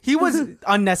He was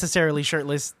unnecessarily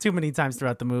shirtless too many times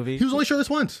throughout the movie. He was only shirtless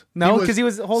once. No, because he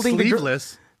was holding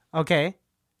sleeveless. Okay.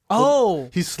 Oh.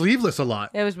 He's sleeveless a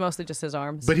lot. It was mostly just his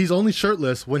arms. But he's only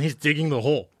shirtless when he's digging the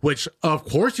hole, which, of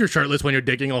course, you're shirtless when you're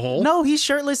digging a hole. No, he's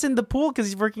shirtless in the pool because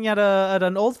he's working at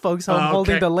an old folks home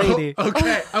holding the lady.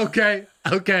 Okay.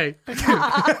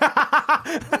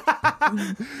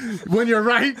 When you're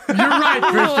right, Christian.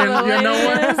 You know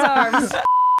what? His arms.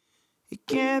 It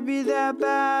can't be that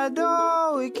bad,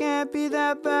 oh, it can't be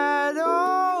that bad,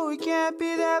 oh, it can't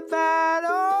be that bad,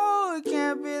 oh, it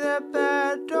can't be that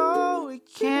bad, oh, it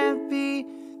can't be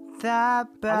that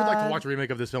bad. I would like to watch a remake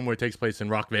of this film where it takes place in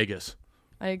Rock Vegas.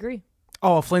 I agree.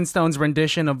 Oh, a Flintstones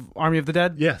rendition of Army of the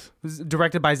Dead? Yes. It was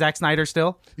directed by Zack Snyder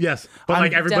still? Yes. But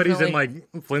like everybody's in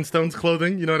like Flintstones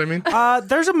clothing, you know what I mean?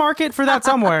 There's a market for that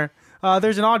somewhere.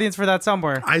 There's an audience for that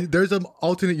somewhere. There's an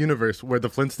alternate universe where the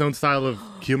Flintstone style of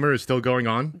humor is still going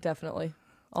on. Definitely.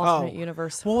 Alternate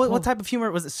universe. Well, what type of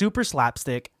humor was it? Super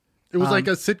slapstick? It was like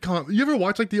a sitcom. You ever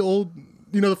watch like the old,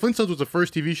 the Flintstones was the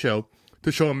first TV show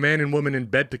to show a man and woman in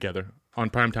bed together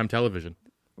on primetime television.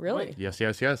 Really? Yes.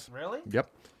 Really? Yep.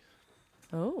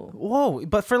 Oh. Whoa,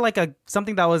 but for like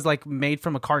something that was like made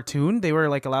from a cartoon, they were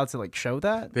like allowed to like show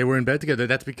that? They were in bed together.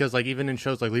 That's because like even in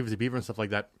shows like Leave It to Beaver and stuff like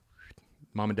that,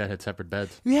 mom and dad had separate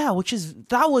beds. Yeah,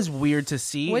 that was weird to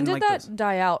see. When did that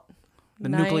die out? The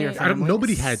nuclear family?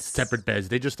 Nobody had separate beds.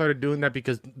 They just started doing that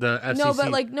because the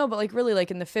FCC. No, but really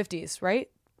like in the 50s, right?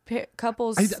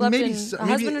 Couples slept maybe in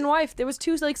husband and wife. There was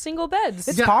two like single beds.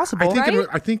 It's possible,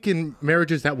 I think in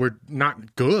marriages that were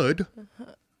not good.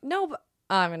 No, but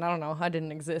I mean, I don't know. I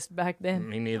didn't exist back then.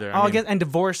 Me neither. I guess, and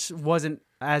divorce wasn't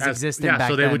as existent back then.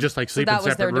 So they would just like sleep in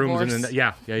separate rooms. Divorce. And then,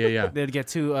 yeah. They'd get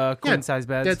two queen-size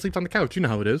beds. Dad sleeps on the couch. You know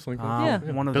how it is. Like,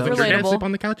 one of doesn't those. your dad Relatable. sleep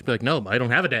on the couch? Be like, no, I don't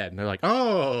have a dad. And they're like,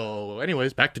 oh.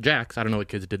 Anyways, back to Jax. I don't know what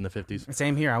kids did in the 50s.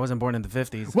 Same here. I wasn't born in the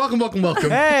 50s. Welcome.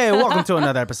 Hey, welcome to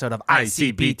another episode of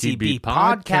ICBTB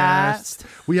Podcast.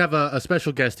 We have a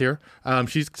special guest here.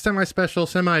 She's semi-special,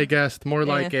 semi-guest, more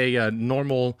like a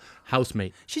normal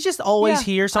housemate. She's just always Yeah,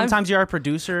 here. Sometimes you're our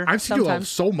producer. I've seen you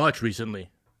so much recently.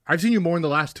 I've seen you more in the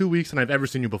last 2 weeks than I've ever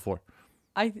seen you before.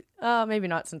 Maybe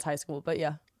not since high school, but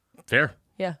yeah. Fair.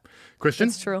 Yeah. Christian?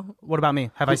 That's true. What about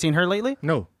me? Have I seen her lately?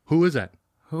 No. Who is that?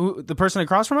 Who? The person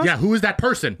across from us? Yeah, who is that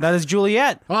person? That is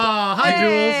Juliet. Oh, hi,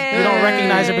 Jules. You don't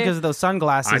recognize her because of those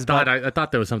sunglasses. I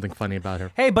thought there was something funny about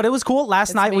her. Hey, but it was cool.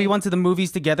 Last night me. we went to the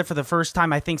movies together for the first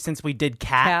time, I think, since we did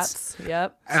Cats.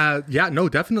 Yep. Yeah, no,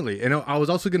 definitely. And I was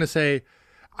also going to say,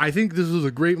 I think this was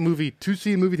a great movie to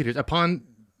see in movie theaters. Upon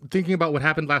thinking about what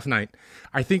happened last night,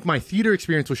 I think my theater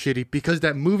experience was shitty because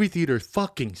that movie theater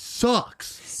fucking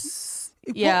sucks.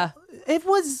 Yeah. It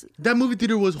was. That movie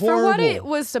theater was horrible. For what it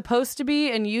was supposed to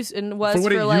be and was for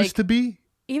what it like, used to be.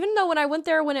 Even though when I went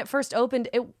there when it first opened,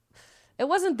 it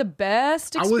wasn't the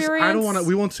best experience. I don't want to.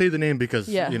 We won't say the name because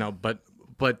Yeah.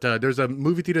 But there's a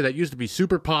movie theater that used to be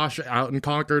super posh out in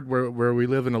Concord, where we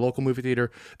live in a local movie theater.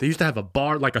 They used to have a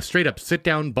bar, like a straight up sit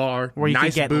down bar, Where you could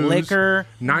nice get booze, liquor.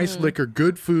 nice liquor,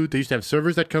 good food. They used to have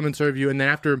servers that come and serve you. And then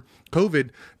after COVID,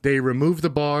 they removed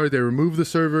the bar, they removed the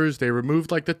servers, they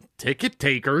removed like the ticket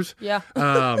takers. Yeah.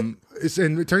 And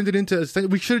it turned it into.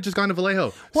 We should have just gone to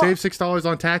Vallejo, save $6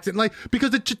 on tax, and because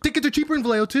the tickets are cheaper in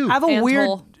Vallejo too. I have a And weird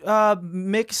Toll.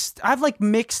 mixed. I have like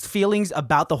mixed feelings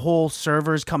about the whole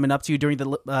servers coming up to you during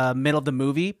the middle of the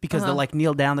movie because they'll like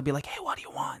kneel down. They'll be like, "Hey, what do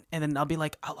you want?" And then I'll be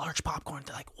like, "A large popcorn."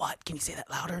 They're like, "What? Can you say that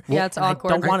louder?" Yeah, it's And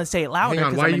awkward. I don't want to say it louder Hang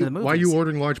on, because I'm into the movies. why are you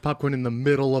ordering large popcorn in the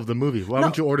middle of the movie? Why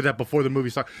don't you order that before the movie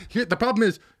starts? Here, the problem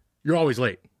is you're always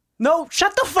late. No,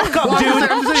 shut the fuck up, dude.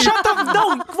 I'm saying- Shut the.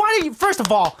 No, why do you? First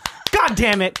of all, God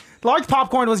damn it. Large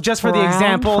popcorn was just for the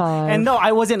example, and no,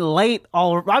 I wasn't late.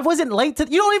 I wasn't late to.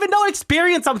 You don't even know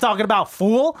experience I'm talking about,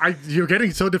 fool. You're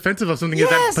getting so defensive of something that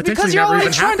Yes, potentially because you're never always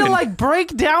even trying happened. to like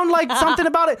break down like something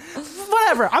about it.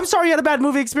 Whatever. I'm sorry you had a bad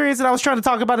movie experience, and I was trying to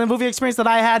talk about a movie experience that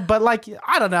I had, but like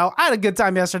I don't know, I had a good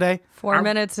time yesterday. 4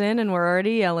 minutes in and we're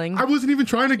already yelling. I wasn't even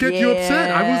trying to get you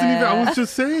upset. I was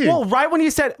just saying. Well, right when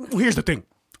you said, here's the thing.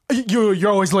 You're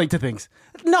always late to things.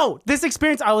 No, this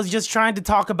experience, I was just trying to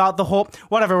talk about the whole...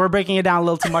 Whatever, we're breaking it down a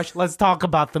little too much. Let's talk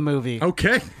about the movie.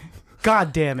 Okay.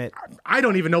 God damn it. I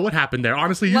don't even know what happened there.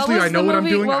 Honestly, What usually was I know the what I'm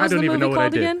movie- doing. I was don't the even know movie what I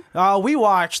called did. again? We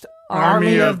watched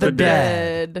Army of the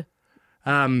Dead.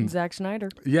 Zack Snyder.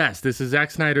 Yes, this is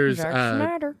Zack Snyder's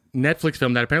Snyder. Netflix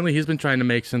film that apparently he's been trying to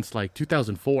make since like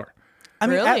 2004. I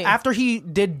mean, Really? after he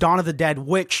did Dawn of the Dead,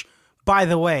 which, by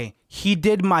the way, he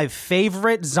did my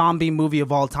favorite zombie movie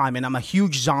of all time, and I'm a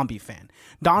huge zombie fan.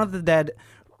 Dawn of the Dead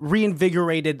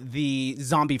reinvigorated the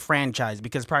zombie franchise,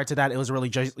 because prior to that, it was really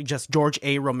just George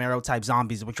A. Romero type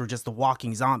zombies, which were just the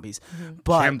walking zombies.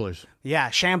 But Shamblers. yeah,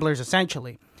 Shamblers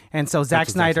essentially. And so Zack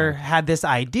Snyder had this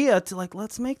idea to like,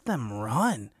 let's make them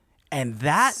run. And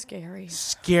that Scary.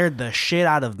 scared the shit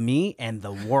out of me and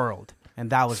the world. And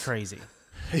that was crazy.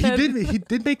 He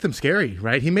did make them scary,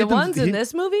 right? He made The them ones in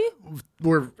this movie?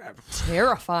 were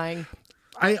Terrifying.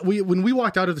 when we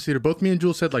walked out of the theater, both me and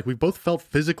Jules said like we both felt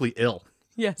physically ill.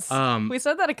 Yes. We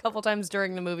said that a couple times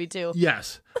during the movie, too.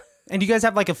 Yes. And you guys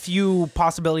have like a few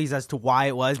possibilities as to why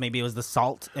it was. Maybe it was the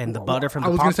salt and the butter from the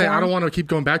popcorn. I was going to say, I don't want to keep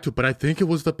going back to it, but I think it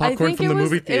was the popcorn from the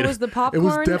movie theater. It was the popcorn. It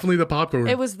was definitely the popcorn.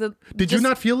 It was the... Did you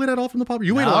not feel it at all from the popcorn?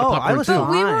 You ate a lot of No, I popcorn was too.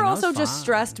 fine. We were I was also just fine.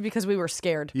 stressed because we were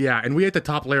scared. Yeah, and we ate the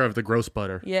top layer of the gross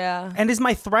butter. Yeah, And is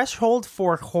my threshold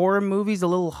for horror movies a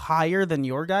little higher than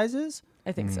your guys's?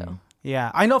 I think so.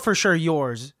 Yeah, I know for sure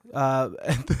yours. Yeah.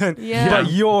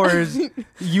 But yours,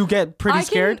 you get pretty I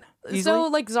scared can, easily? so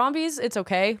like zombies, it's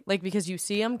okay, like because you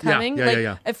see them coming. yeah, like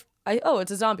yeah. if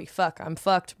it's a zombie, fuck, I'm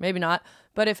fucked. Maybe not.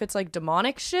 But if it's like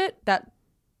demonic shit that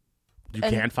You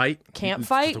And can't fight. can't It's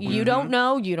fight, just a you weird- don't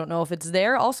know. You don't know if it's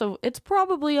there. Also, it's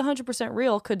probably 100%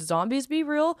 real. Could zombies be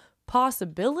real?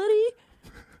 Possibility.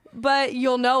 But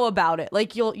you'll know about it.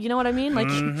 Like you know what I mean? Like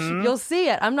you'll see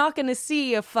it. I'm not gonna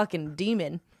see a fucking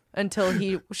demon until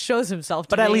he shows himself to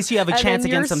But at me, least you have a and chance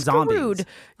then against you're some zombies. screwed.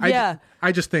 I Yeah.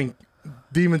 just think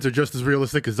demons are just as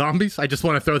realistic as zombies. I just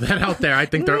want to throw that out there. I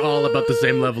think they're all about the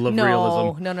same level of No,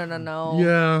 realism. no.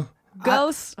 Yeah.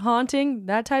 Ghosts, haunting,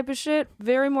 that type of shit,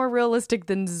 very more realistic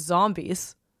than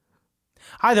zombies.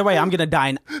 Either way, I'm going to die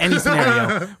in any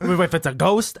scenario. If it's a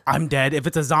ghost, I'm dead. If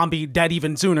it's a zombie, dead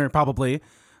even sooner, probably.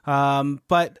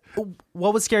 But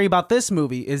what was scary about this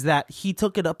movie is that he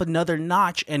took it up another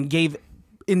notch and gave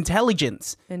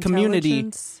intelligence, community,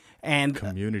 Intelligence. and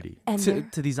Community. And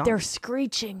to these they're zombies.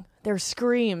 screeching. Their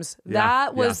screams. Yeah,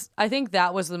 That was, I think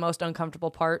that was the most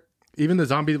uncomfortable part. Even the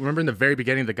zombie, remember in the very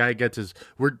beginning, the guy gets his,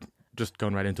 we're just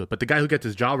going right into it, but the guy who gets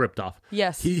his jaw ripped off.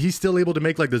 Yes. He's still able to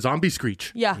make like the zombie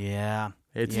screech. Yeah. Yeah.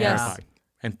 It's Yes. terrifying.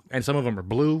 And some of them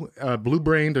are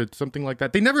blue-brained or something like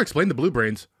that. They never explained the blue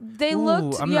brains. They Ooh,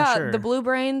 looked, I'm not sure. the blue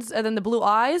brains and then the blue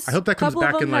eyes. I hope that comes Couple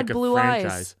of back them in like had a blue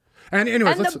franchise. eyes. And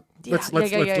anyways, And let's yeah.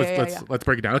 let's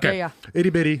break it down. Okay, Yeah. itty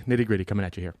bitty nitty gritty coming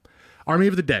at you here. Army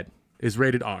of the Dead is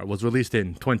rated R. Was released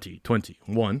in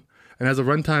 2021 and has a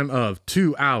runtime of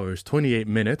 2 hours 28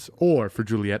 minutes, or for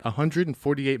Juliet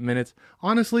 148 minutes.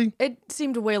 Honestly, It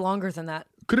seemed way longer than that.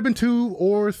 could have been 2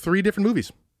 or 3 different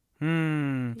movies.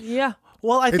 Yeah.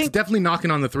 Well, I It's think definitely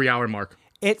knocking on the 3-hour mark.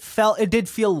 it did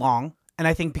feel long. And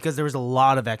I think because there was a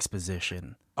lot of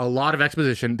exposition. A lot of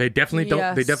exposition. They definitely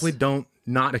don't. They Yes. definitely don't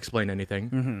not explain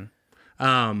anything.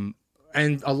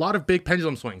 And a lot of big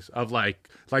pendulum swings of like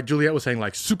Juliet was saying,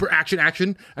 like super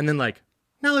action, and then like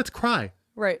now let's cry.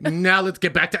 Right. Now let's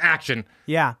get back to action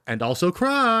Yeah. and also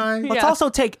cry. Let's Yeah. also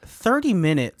take 30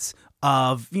 minutes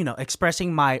of,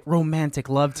 expressing my romantic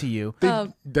love to you.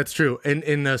 That's true.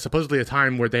 In supposedly a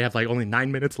time where they have like only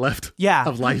 9 minutes left. Yeah.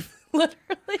 Of life.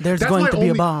 There's That's going my to be only,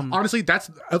 a bomb. Honestly,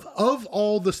 that's of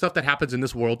all the stuff that happens in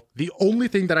this world, the only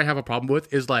thing that I have a problem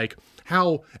with is like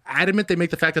how adamant they make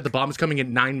the fact that the bomb is coming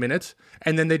in 9 minutes,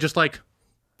 and then they just like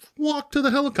walk to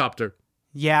the helicopter.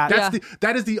 Yeah.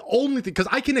 That is the only thing, because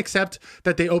I can accept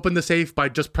that they opened the safe by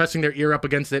just pressing their ear up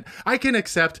against it. I can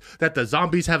accept that the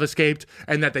zombies have escaped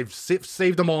and that they've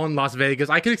saved them all in Las Vegas.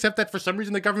 I can accept that for some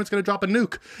reason the government's going to drop a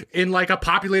nuke in like a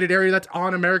populated area that's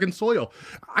on American soil.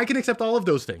 I can accept all of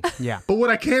those things. Yeah. But what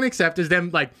I can't accept is them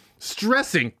like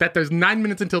stressing that there's 9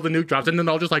 minutes until the nuke drops, and then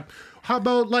they'll just like, how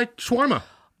about like shawarma?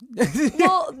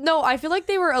 Well, no, I feel like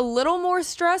they were a little more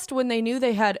stressed when they knew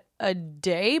they had a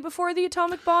day before the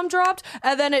atomic bomb dropped,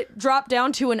 and then it dropped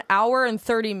down to an hour and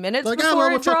 30 minutes Like, before well,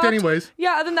 it we're fucked dropped. anyways.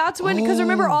 Yeah, and then that's when, because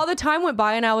remember, all the time went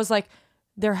by, and I was like,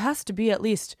 there has to be at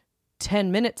least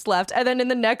 10 minutes left. And then in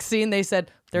the next scene, they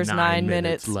said, there's 9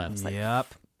 minutes left. Yep.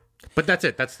 But that's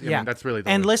it. I mean, that's really the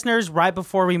And only- listeners, right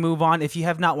before we move on, if you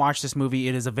have not watched this movie,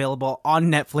 it is available on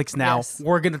Netflix now. Yes.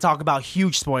 We're going to talk about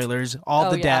huge spoilers, all Oh,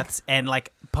 the yeah. deaths, and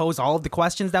like pose all of the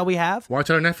questions that we have. Watch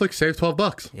it on Netflix, save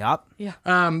 $12. Yep.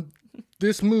 Yeah.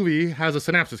 This movie has a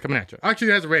synopsis coming at you. Actually,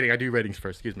 it has a rating. I do ratings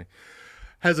first, excuse me.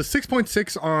 Has a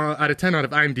 6.6 out of 10 out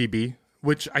of IMDb,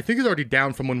 which I think is already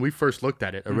down from when we first looked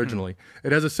at it originally.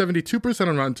 It has a 72%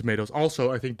 on Rotten Tomatoes,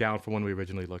 also I think down from when we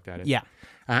originally looked at it. Yeah.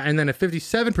 And then a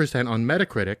 57% on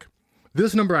Metacritic.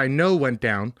 This number I know went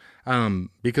down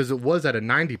because it was at a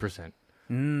 90%.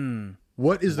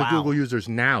 What is the Wow. Google users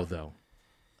now, though?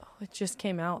 It just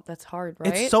came out. That's hard,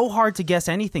 right? It's so hard to guess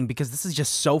anything because this is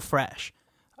just so fresh.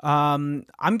 I'm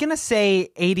going to say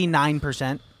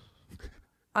 89%.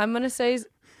 I'm gonna say Is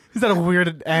that a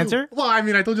weird answer? Well, I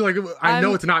mean, I told you like I know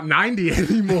I'm- it's not 90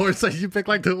 anymore, so you pick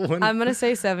like the one. I'm gonna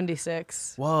say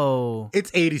 76. Whoa.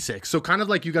 It's 86, so kind of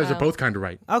like you guys are both kind of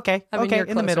right. Okay. I mean, okay. you're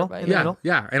In the closer, middle. but In the Yeah, middle.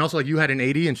 yeah, and also like you had an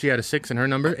 80 and she had a 6 in her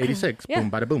number, 86. Yeah. Boom,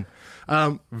 bada boom.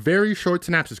 Very short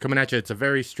synopsis coming at you. It's a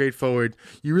very straightforward.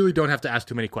 You really don't have to ask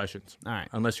too many questions. All right.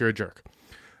 Unless you're a jerk.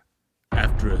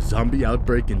 After a zombie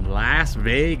outbreak in Las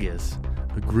Vegas,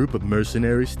 a group of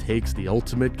mercenaries takes the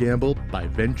ultimate gamble by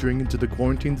venturing into the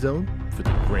quarantine zone for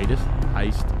the greatest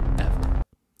heist ever.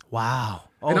 Wow.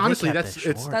 Oh, and they honestly, kept that's it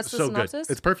it's short. That's the so good. synopsis?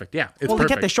 It's perfect. Yeah, it's Well, they perfect.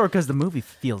 kept it short because the movie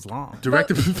feels long.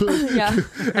 Directed. Yeah.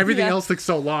 Everything Yeah. else took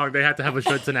so long they had to have a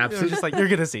short synopsis. It's just like you're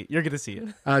gonna see it. You're gonna see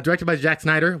it. Directed by Zack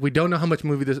Snyder. We don't know how much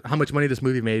money this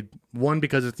movie made. 1,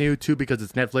 because it's new. 2, because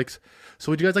it's Netflix.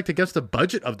 So would you guys like to guess the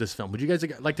budget of this film? Would you guys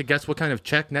like to guess what kind of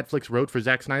check Netflix wrote for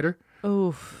Zack Snyder?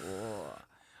 Oof.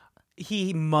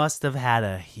 He must have had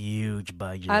a huge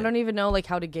budget. I don't even know like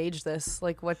how to gauge this.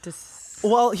 Like what to.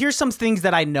 Well, here's some things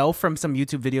that I know from some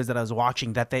YouTube videos that I was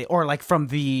watching that they, or like from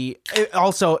the,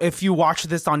 also, if you watch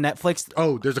this on Netflix,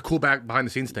 Oh, there's a cool behind the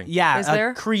scenes thing. yeah, Is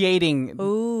there? creating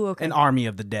Ooh, okay. an army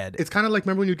of the dead. It's kind of like,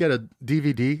 remember when you get a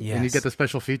DVD and you Yes. get the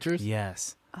special features?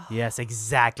 Yes. Yes,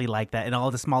 exactly like that. And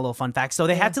all the small little fun facts. So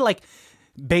they had to like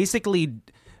basically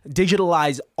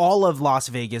digitalize all of Las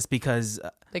Vegas because,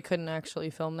 They couldn't actually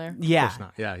film there. yeah. It's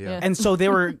not. Yeah, yeah. Yeah. And so they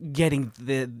were getting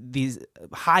these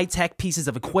high-tech pieces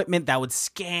of equipment that would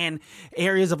scan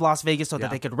areas of Las Vegas so that Yeah.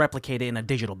 they could replicate it in a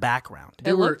digital background. They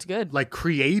It were looked good. like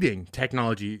creating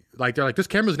technology. Like they're like, this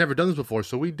camera's never done this before,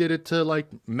 so we did it to like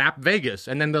map Vegas,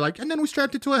 and then they're like, and then we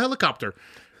strapped it to a helicopter.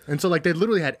 And so like they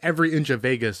literally had every inch of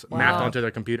Vegas mapped Wow. onto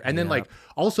their computer. And then like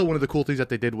also one of the cool things that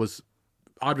they did was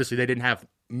obviously they didn't have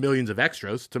millions of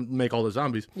extras to make all the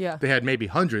zombies. Yeah. They had maybe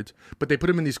hundreds, but they put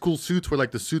them in these cool suits where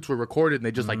like the suits were recorded and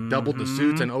they just like doubled the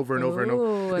suits and over and over and Ooh,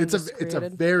 over. and It's a just it's a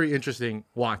created. very interesting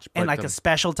watch. And but, like a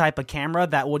special type of camera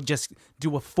that would just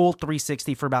do a full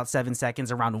 360 for about 7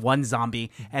 seconds around one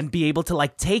zombie and be able to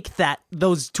like take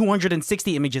those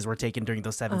 260 images were taken during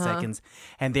those 7 seconds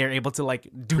and they're able to like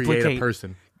duplicate. create a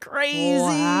person. Crazy.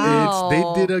 Wow.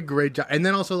 They did a great job. And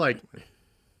then also like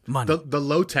Money. the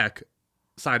low tech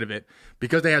side of it,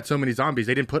 because they had so many zombies,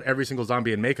 they didn't put every single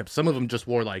zombie in makeup. Some of them just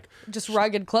wore like Just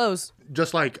rugged clothes.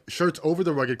 shirts over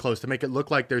the rugged clothes to make it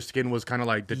look like their skin was kind of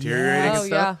like deteriorating Oh, and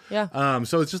stuff. yeah.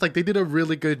 So it's just like they did a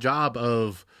really good job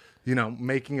of,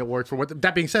 making it work for what.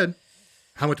 That being said,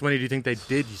 how much money do you think they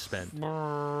did spend?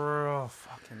 Bro,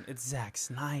 fucking, it's Zack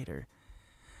Snyder.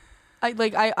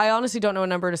 I honestly don't know a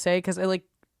number to say because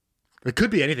It could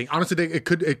be anything. Honestly, it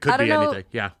could I be don't know. anything.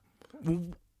 Yeah.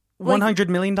 $100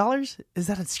 million? Is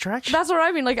that a stretch? that's what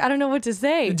I mean. Like I don't know what to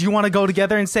say. Do you want to go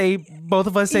together and say both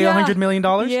of us say Yeah. $100 million?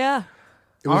 Yeah.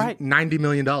 It was All right. $90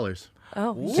 million. Oh.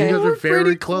 So you Okay. guys are very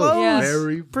pretty close. close. Yes.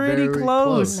 Very, Pretty very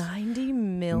close. 90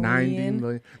 million. 90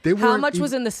 million. They How weren't much even-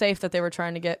 was in the safe that they were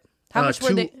trying to get? How much were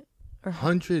two- they?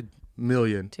 100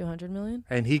 million, 200 million?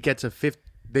 and he gets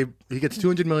he gets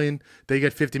 200 million. They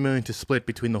get 50 million to split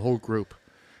between the whole group.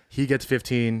 He gets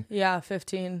 15. Yeah,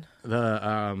 15.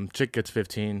 The chick gets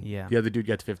 15. Yeah. The other dude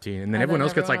gets 15, and then And everyone then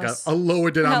else gets like everyone else. a lower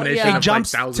denomination yeah. of It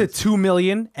jumps like to thousands. 2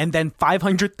 million and then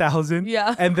 500,000.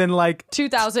 Yeah. And then like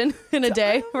 2,000 in a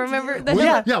day. Remember?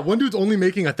 That? Yeah, one dude's only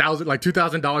making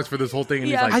 $2,000 for this whole thing, and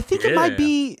Yeah. he's like, I think it might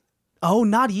be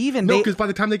not even. no, They because by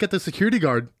the time they get the security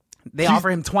guard, they offer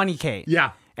him 20K.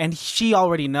 yeah. And she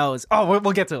already knows. Oh,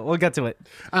 we'll get to it. We'll get to it.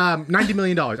 $90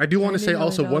 million. I do want to say $90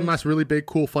 also million. one last really big,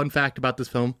 cool, fun fact about this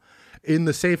film. In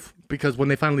the safe, because when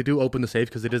they finally do open the safe,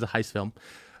 because it is a heist film,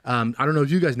 I don't know if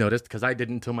you guys noticed, because I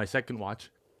didn't until my second watch.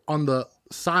 On the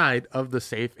side of the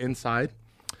safe, inside,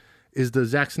 is the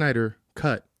Zack Snyder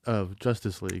cut of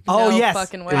Justice League. Oh, No yes.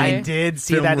 fucking way. I did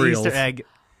see Film that reels. Easter egg.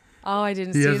 Oh, I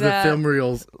didn't He see has that. the film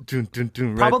reels. Dun, dun,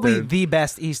 dun, right Probably there. the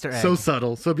best Easter egg. So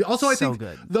subtle. So also, I So think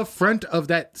good. the front of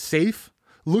that safe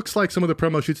looks like some of the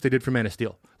promo shoots they did for Man of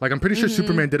Steel. Like I'm pretty sure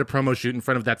Superman did a promo shoot in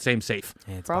front of that same safe.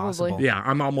 It's Probably. possible. Yeah,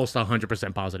 I'm almost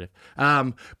 100% positive.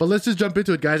 But let's just jump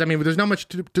into it, guys. I mean, there's not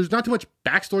too much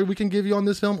backstory we can give you on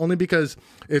this film, only because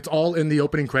it's all in the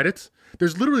opening credits.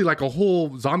 There's literally like a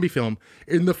whole zombie film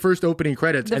in the first opening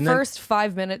credits. The and first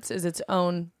 5 minutes is its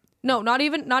own. No, not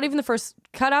even the first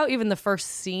cutout, even the first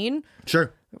scene. then,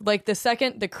 sure. Like the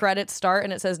second the credits start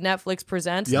and it says Netflix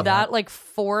presents, Yep. that like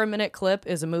 4-minute clip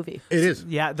is a movie. It is.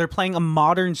 Yeah, they're playing a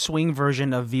modern swing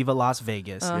version of Viva Las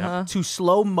Vegas Uh-huh. to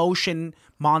slow motion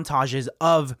montages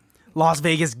of Las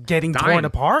Vegas getting Dying. torn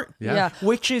apart. Yeah.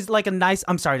 Which is like a nice.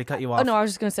 I'm sorry to cut you off. Oh no, I was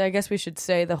just gonna say. I guess we should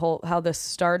say the whole how this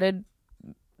started.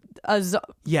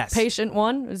 Yes. Patient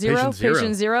 1, 0,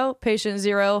 Patient zero. patient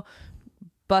 0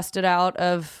 busted out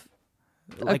of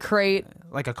a crate.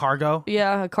 like a cargo.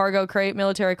 Yeah, a cargo crate,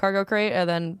 military cargo crate, and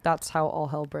then that's how all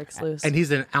hell breaks loose. And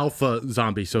he's an alpha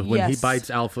zombie, so when he Yes. bites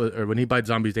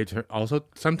zombies, they also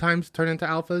sometimes turn into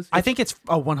alphas. I think it's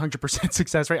a 100%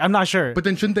 success rate. I'm not sure. But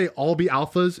then shouldn't they all be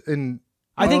alphas? And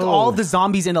I think all the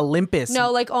zombies in Olympus.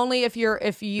 No, like only if you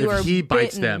If are he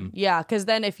bites bitten. them. Yeah, because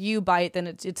then if you bite, then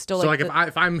it's still so like,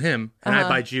 if I'm him and I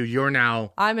bite you, you're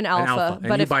now I'm an alpha, and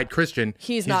but you if bite Christian,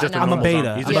 he's not just an a I'm a alpha. normal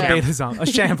beta. zombie. I'm He's a beta zombie. A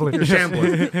shambler. You're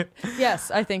shambler. yes,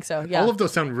 I think so. Yeah. All of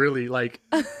those sound really like.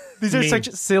 These are mean. such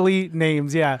silly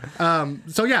names. Yeah.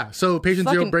 So Patient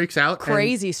Zero Fucking breaks out. and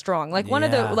crazy strong. Like one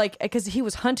of Yeah. the because he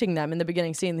was hunting them in the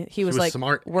beginning scene. He was was like,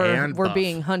 smart we're and buff.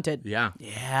 being hunted. Yeah.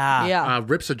 Yeah. Yeah.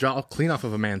 Rips a jaw clean off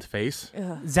of a man's face.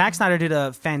 Zack Snyder did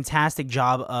a fantastic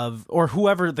job or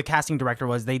whoever the casting director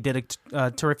was, they did a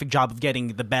terrific job of getting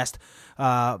the best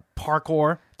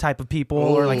parkour type of people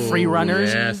or like free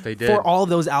runners yes, they did. for all of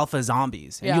those alpha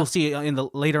zombies. And Yeah. you'll see it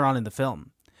later on in the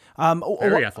film.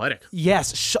 Very athletic.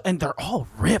 Yes, and they're all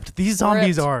ripped. These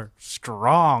zombies Ripped. are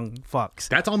strong fucks.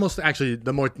 That's almost actually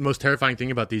the most terrifying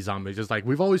thing about these zombies is like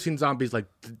we've always seen zombies like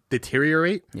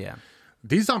deteriorate. Yeah.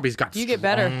 These zombies got You get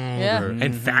better. Yeah. stronger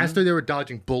and faster. They were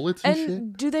dodging bullets and, shit.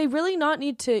 And do they really not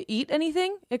need to eat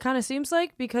anything? It kind of seems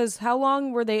like, because how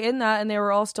long were they in that and they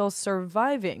were all still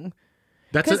surviving?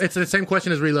 It's the same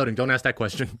question as reloading. Don't ask that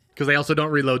question because they also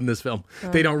don't reload in this film.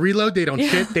 They don't reload. They don't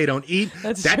shit. They don't eat.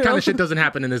 That's that kind true. of shit doesn't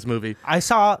happen in this movie. I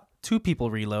saw 2 people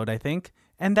reload, I think,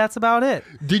 and that's about it.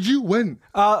 Did you win?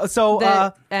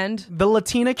 The end. The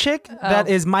Latina chick that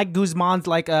is Mike Guzman's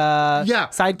Yeah,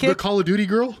 sidekick. the Call of Duty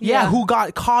girl. Yeah, Yeah. who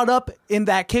got caught up in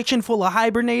that kitchen full of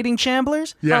hibernating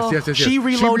chamblers. Yes. She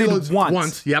reloaded reloads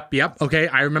once. Yep. Okay,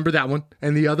 I remember that one.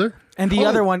 And the other? And the Oh,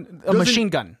 other one, a doesn't- machine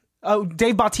gun. Oh,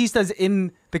 Dave Bautista's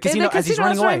in the casino, In the as he's casino,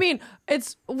 running that's what away. I mean.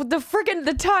 It's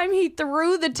the time he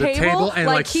threw the table, table and,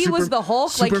 like, he was the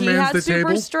Hulk, like he Superman's had the super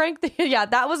table. strength. Yeah,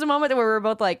 that was a moment where we were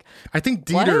both like, I think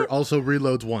What? Dieter also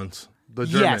reloads once. The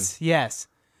German. Yes.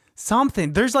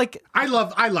 Something. There's like, I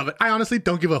love it. I honestly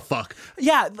don't give a fuck.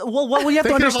 yeah. Well, what we have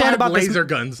They to could have all understand had about laser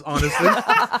guns, honestly.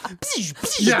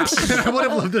 Yeah, I would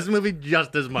have loved this movie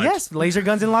just as much. Yes, laser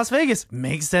guns in Las Vegas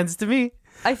makes sense to me.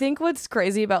 I think what's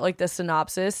crazy about like the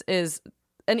synopsis is,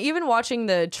 and even watching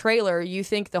the trailer, you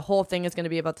think the whole thing is going to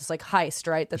be about this like heist,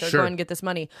 right? That they're Sure. going to get this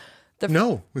money.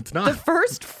 No, it's not. The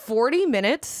first 40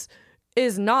 minutes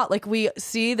is not like we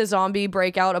see the zombie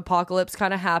breakout apocalypse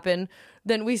kind of happen.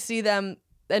 Then we see them,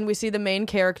 and we see the main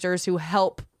characters who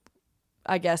help,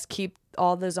 I guess, keep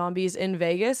all the zombies in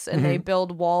Vegas, and they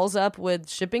build walls up with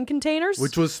shipping containers.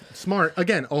 Which was smart.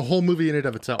 Again, a whole movie in and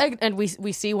of itself. And we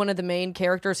see one of the main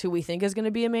characters who we think is going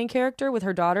to be a main character with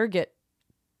her daughter get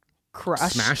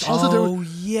crushed. Smashed. Also,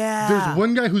 Yeah. there's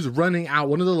one guy who's running out.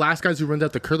 One of the last guys who runs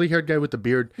out, the curly-haired guy with the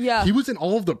beard. Yeah. He was in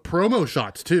all of the promo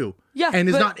shots, too. Yeah, And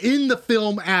is but- not in the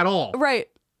film at all. Right.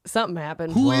 Something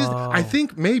happened. Who is? I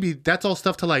think maybe that's all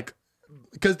stuff to like,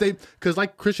 because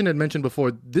like Christian had mentioned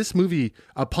before, this movie,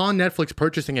 upon Netflix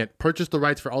purchasing it, purchased the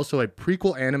rights for also a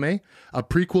prequel anime, a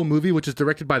prequel movie, which is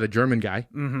directed by the German guy.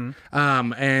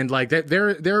 Mm-hmm. And like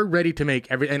they're ready to make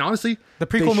every. And honestly, The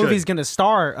prequel movie is going to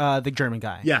star the German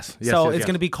guy. Yes, So it's yes.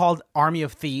 going to be called Army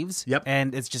of Thieves. Yep.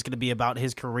 And it's just going to be about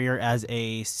his career as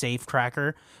a safe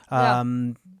tracker. Yeah.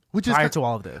 which is prior to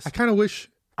all of this. I kind of wish.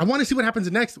 I want to see what happens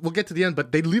next. We'll get to the end,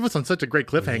 but they leave us on such a great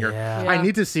cliffhanger. Yeah. I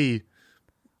need to see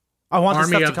I want this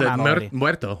Army stuff of to come out the already.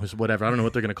 Muerto, whatever. I don't know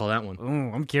what they're going to call that one.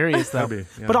 I'm curious though. Maybe,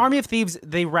 yeah. But Army of Thieves,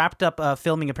 they wrapped up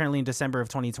filming apparently in December of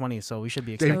 2020, so we should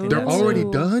be expecting They're that. already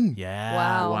Ooh. done. Yeah.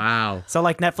 Wow. Wow. So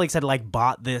like Netflix had like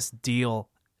bought this deal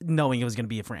knowing it was going to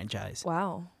be a franchise.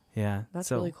 Wow. Yeah. That's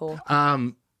so, really cool.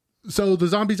 So the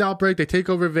zombies outbreak, they take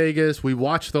over Vegas. We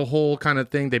watch the whole kind of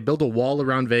thing. They build a wall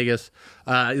around Vegas.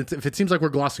 If it seems like we're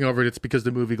glossing over it, it's because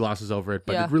the movie glosses over it,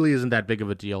 but Yeah. it really isn't that big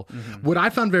of a deal. What I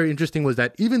found very interesting was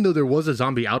that even though there was a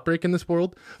zombie outbreak in this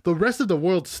world, the rest of the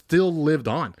world still lived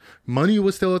on. Money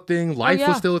was still a thing. Life yeah.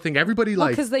 was still a thing. Everybody Well,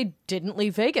 like, because they didn't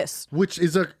leave Vegas. which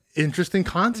is a interesting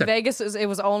concept. Vegas it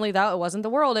was only that. It wasn't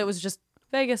the world. It was just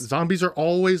Vegas. Zombies are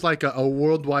always like a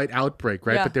worldwide outbreak,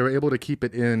 right? Yeah. But they were able to keep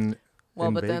it in. Well,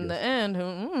 in but then Vegas.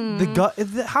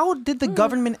 the end. How did the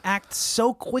government act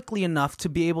so quickly enough to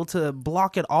be able to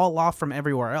block it all off from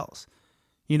everywhere else?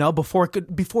 You know, before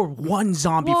one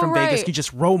zombie Well, from Vegas right. could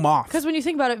just roam off. Because when you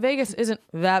think about it, Vegas isn't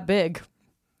that big.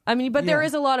 I mean, but there Yeah.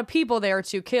 is a lot of people there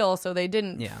to kill, so they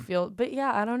didn't Yeah. feel. But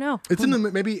yeah, I don't know. It's in the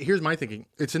maybe. Here's my thinking.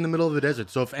 It's in the middle of the desert,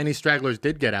 so if any stragglers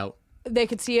did get out, They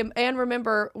could see him. And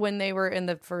remember when they were in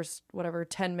the first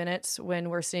 10 minutes when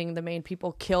we're seeing the main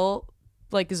people kill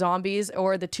like zombies,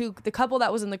 or the couple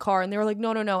that was in the car, and they were like,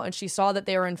 no, and she saw that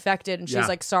they were infected, and she was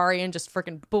like, sorry, and just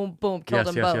freaking boom killed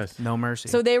them both. Yes. No mercy.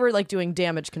 So they were like doing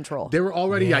damage control. They were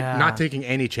already like not taking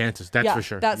any chances. That's for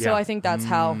sure. So I think that's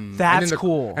how. That's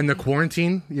cool. And the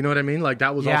quarantine, you know what I mean? Like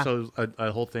that was Yeah. also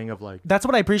a whole thing of like. That's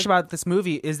what I appreciate about this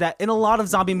movie is that in a lot of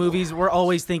zombie movies, we're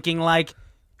always thinking like,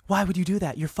 why would you do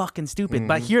that? You're fucking stupid.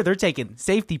 But here they're taking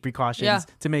safety precautions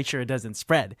to make sure it doesn't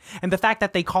spread. And the fact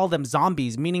that they call them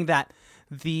zombies, meaning that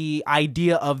the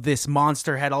idea of this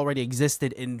monster had already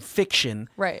existed in fiction.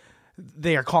 Right.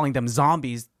 They are calling them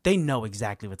zombies. They know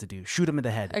exactly what to do. Shoot them in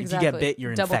the head. Exactly. If you get bit,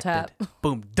 you're Double infected. tap.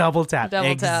 Boom. Double tap.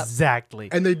 Double tap. Exactly.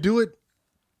 And they do it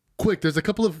quick. There's a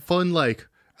couple of fun like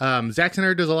Zack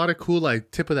Snyder does a lot of cool like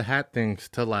tip of the hat things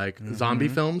to like zombie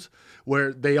films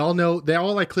where they all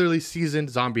like clearly seasoned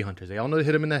zombie hunters. They all know to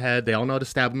hit him in the head. They all know to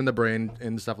stab him in the brain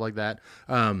and stuff like that.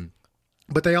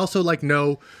 But they also like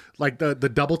know like the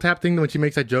double tap thing when she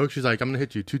makes that joke. She's like, I'm gonna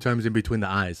hit you 2 times in between the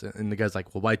eyes, and the guy's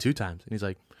like, well, why 2 times? And he's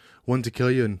like, 1 to kill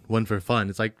you and 1 for fun.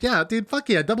 It's like, yeah, dude, fuck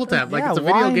yeah, double tap. Like it's a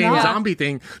video why game not? zombie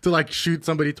thing to like shoot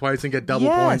somebody twice and get double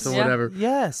points or whatever.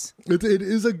 Yes.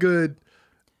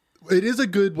 It is a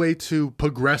good way to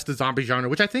progress the zombie genre,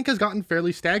 which I think has gotten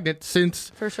fairly stagnant since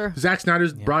For sure. Zack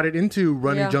Snyder's brought it into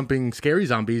running, Yeah. jumping, scary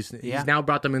zombies. Yeah. He's now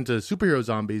brought them into superhero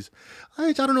zombies.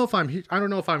 I don't know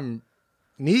if I'm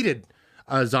needed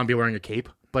a zombie wearing a cape,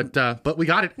 but we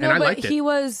got it, and I liked it. He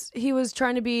was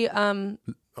trying to be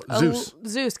Zeus.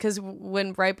 because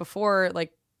when right before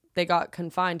like they got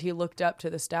confined, he looked up to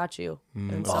the statue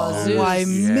and saw Zeus. Oh, I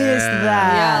missed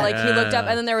that. Yeah, like he looked up,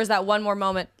 and then there was that one more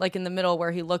moment, like in the middle,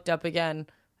 where he looked up again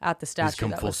at the statue come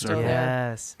that full was still circle. there.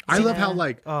 Yes. I love how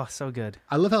like Oh, so good.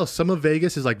 I love how some of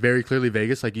Vegas is like very clearly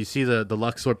Vegas. Like you see the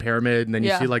Luxor pyramid, and then you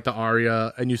Yeah. see like the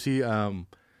Aria, and you see the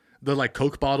like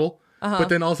Coke bottle. But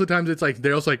then also times it's like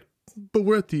they're also like, but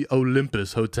we're at the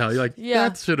Olympus Hotel. You're like, Yeah.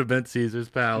 that should have been Caesar's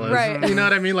Palace. Right. You know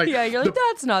what I mean? Like Yeah, you're like,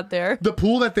 that's not there. the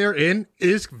pool that they're in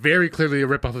is very clearly a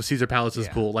ripoff of Caesar Palace's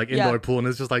pool, like indoor pool, and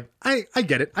it's just like I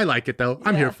get it. I like it though.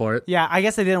 I'm Yeah. here for it. Yeah, I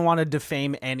guess they didn't want to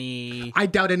defame any. I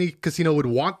doubt any casino would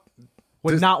want.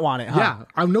 Would not want it, huh?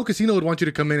 Yeah, no casino would want you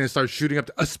to come in and start shooting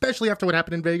up, especially after what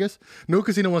happened in Vegas. No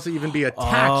casino wants to even be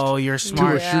attached. Oh, you're to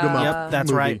smart. a shoot 'em up. Yep, that's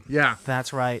movie. right. Yeah,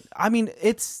 That's right. I mean,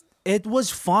 it was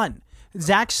fun.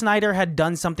 Zack Snyder had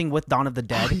done something with Dawn of the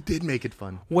Dead. he did make it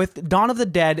fun. With Dawn of the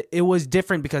Dead, it was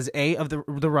different because of the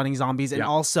running zombies, and Yeah.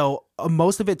 also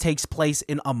most of it takes place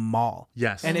in a mall.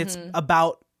 Yes. And it's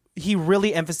about, he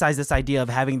really emphasized this idea of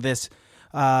having this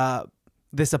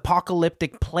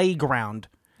apocalyptic playground,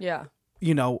 Yeah.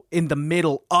 you know, in the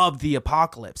middle of the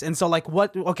apocalypse. And so like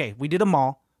we did a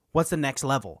mall. What's the next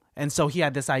level? And so he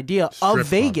had this idea Strip of club.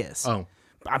 Vegas. Oh,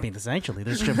 I mean, essentially,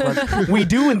 there's strip clubs. We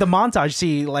do in the montage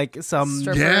see like some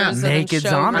Strippers Yeah. and naked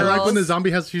zombie. I like when the showgirls.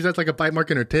 zombie she's got like a bite mark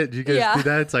in her tit. You guys Yeah. see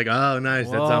that? It's like, oh, nice.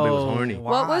 That zombie was Whoa. horny.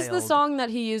 Wow. What was the Wild. song that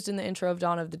he used in the intro of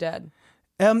Dawn of the Dead?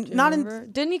 Not in. Remember?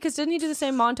 Didn't he? Because didn't he do the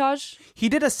same montage? He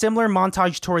did a similar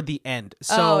montage toward the end.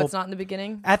 So Oh, it's not in the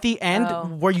beginning. at the end, Oh.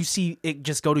 where you see it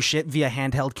just go to shit via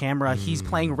handheld camera, he's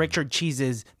playing Richard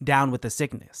Cheese's "Down with the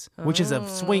Sickness," which is a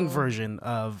swing version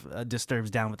of Disturbed's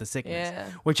 "Down with the Sickness," Yeah.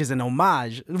 which is an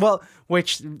homage. Well,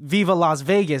 which Viva Las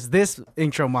Vegas, this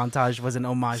intro montage was an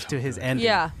homage to his ending.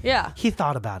 Yeah, yeah, He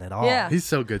thought about it all. yeah. He's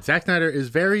so good. Zack Snyder is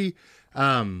very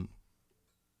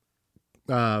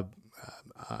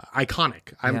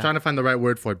iconic. I'm Yeah. trying to find the right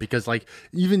word for it because, like,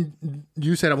 even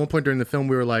you said at one point during the film,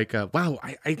 we were like, wow,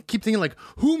 I keep thinking, like,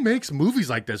 who makes movies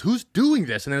like this? Who's doing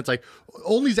this? And then it's like,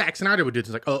 only Zack Snyder would do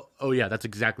this. It's like, oh, yeah, that's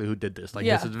exactly who did this. Like,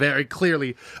 Yeah. this is very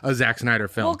clearly a Zack Snyder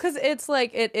film. Well, because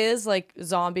it is like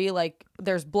zombie, like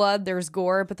there's blood, there's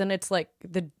gore, but then it's like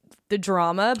the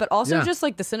drama, but also Yeah. just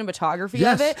like the cinematography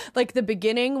Yes. of it. Like the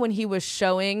beginning when he was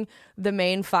showing the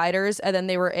main fighters, and then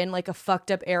they were in like a fucked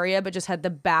up area, but just had the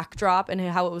backdrop and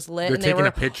how it was lit, They're and they taking were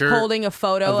a picture holding a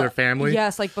photo of their family?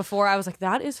 Yes, like before, I was like,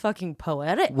 that is fucking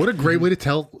poetic. What a great way to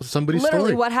tell somebody's Literally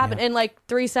story. what happened in like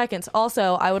 3 seconds.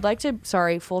 Also, I would like to,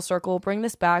 full circle, bring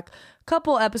this back. A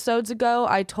couple episodes ago,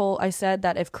 I said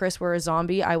that if Chris were a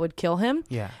zombie, I would kill him.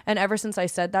 Yeah. And ever since I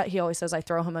said that, he always says I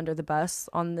throw him under the bus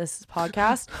on this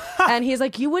podcast. And he's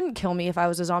like, you wouldn't kill me if I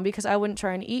was a zombie because I wouldn't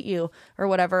try and eat you or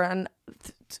whatever. And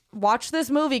watch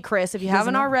this movie, Chris, if you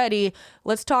haven't already.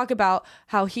 Let's talk about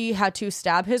how he had to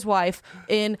stab his wife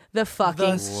in the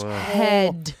fucking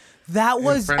head. That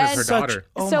was front of her such. daughter.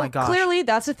 Oh so my gosh! clearly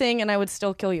that's a thing, and I would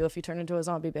still kill you if you turned into a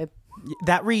zombie, babe.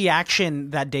 That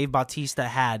reaction that Dave Bautista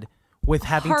had with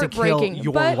having to kill Heartbreaking,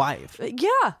 your but- wife.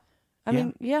 Yeah. I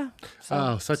mean, yeah. So,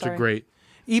 Oh, such sorry. a great.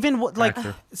 Even like,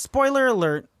 Actor. spoiler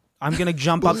alert, I'm gonna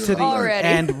jump up to the Already.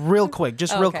 end real quick,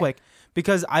 just real Okay. quick,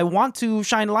 because I want to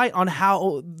shine light on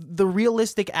how the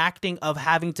realistic acting of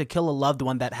having to kill a loved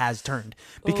one that has turned.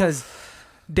 Because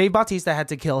Dave Bautista had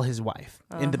to kill his wife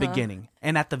in the beginning.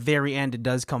 And at the very end, it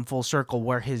does come full circle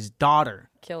where his daughter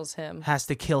Kills him. has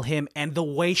to kill him. And the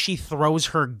way she throws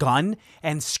her gun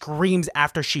and screams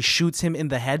after she shoots him in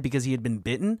the head because he had been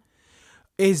bitten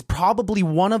is probably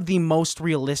one of the most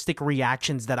realistic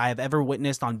reactions that I have ever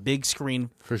witnessed on big screen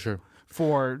For sure.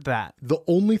 for that. The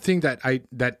only thing that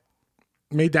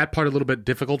made that part a little bit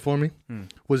difficult for me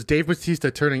was Dave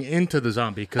Bautista turning into the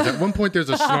zombie, because at one point there's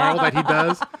a snarl that he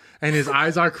does and his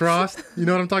eyes are crossed. You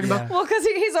know what I'm talking about? Well, because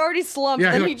he's already slumped,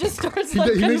 Yeah, and he he just starts He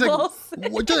makes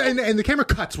and the camera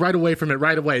cuts right away from it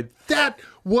right away. That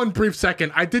one brief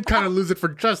second, I did kind of lose it for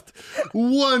just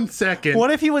 1 second.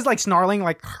 What if he was like snarling,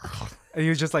 like, and he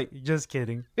was just like, just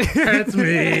kidding. That's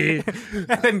me.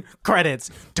 And then credits,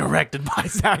 directed by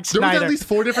Zack There was Snyder. at least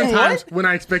 4 different times when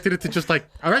I expected it to just like,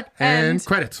 all right, and And-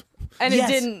 credits. and Yes.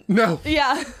 it didn't. No.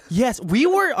 Yeah. Yes,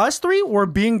 us three were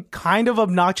being kind of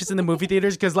obnoxious in the movie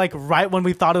theaters because, like, right when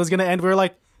we thought it was going to end, we were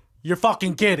like, you're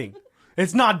fucking kidding.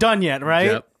 It's not done yet, right?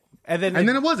 Yep. And then And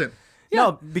then it wasn't.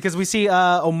 no, because we see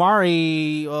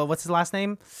Omari, what's his last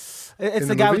name? It's In the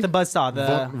the guy movie? with the buzzsaw,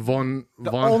 the Von.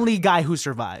 only guy who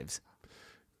survives,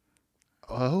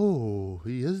 Oh,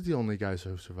 he is the only guy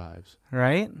who survives.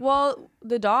 right? Well,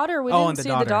 the daughter, we Oh, didn't and the see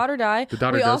daughter. the daughter die. The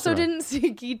daughter we does also survive. didn't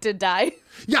see Geeta die.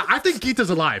 Yeah, I think Gita's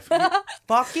alive.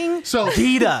 Fucking So-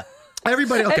 Gita.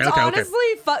 Everybody, okay, It's okay.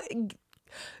 honestly,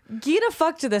 Geeta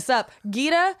fucked this up.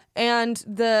 Geeta and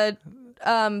the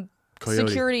Coyote.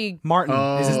 security. Martin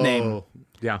is his name. Oh,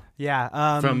 yeah.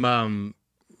 Yeah. From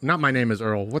not My Name Is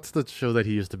Earl. What's the show that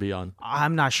he used to be on?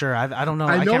 I'm not sure. I don't know.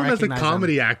 I know can't him as a recognize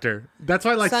comedy actor. That's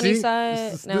why I like seeing.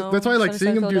 Sunnyside- no, that's why I like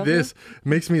seeing him do Sunnyside, this.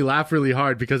 Makes me laugh really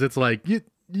hard because it's like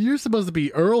you're supposed to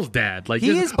be Earl's dad. Like He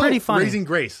you're- is pretty funny. Raising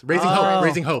Grace, Raising Hope,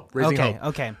 Raising Hope, Raising Okay. Hope.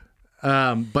 Okay.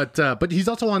 But he's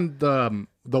also on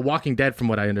the Walking Dead, from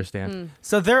what I understand.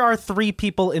 So there are 3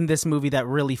 people in this movie that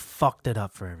really fucked it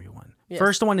up for everyone. Yes.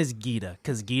 First one is Gita,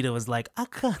 because Gita was like, I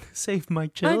gotta save my I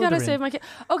children. gotta save my kid.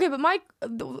 Okay, but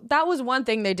that was one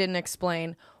thing they didn't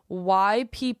explain. Why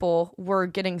people were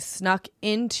getting snuck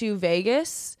into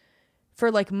Vegas for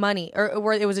like money, or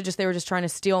where it was just they were just trying to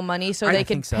steal money so they could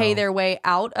think so. pay their way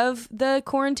out of the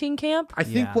quarantine camp. I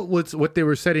think Yeah. what they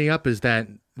were setting up is that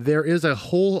there is a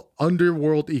whole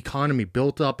underworld economy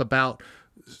built up about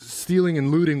stealing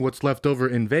and looting what's left over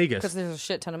in Vegas. Because there's a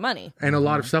shit ton of money. And a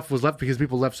lot of stuff was left because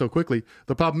people left so quickly.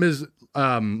 The problem is,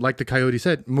 like the Coyote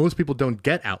said, most people don't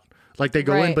get out. Like they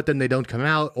go in, Right. but then they don't come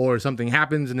out, or something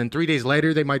happens, and then 3 days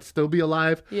later they might still be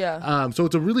alive. Yeah. So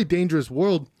it's a really dangerous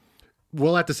world.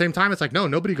 Well, at the same time, it's like, no,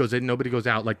 nobody goes in, nobody goes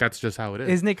out. Like that's just how it is.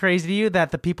 Isn't it crazy to you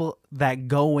that the people that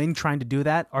go in trying to do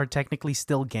that are technically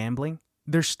still gambling?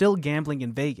 They're still gambling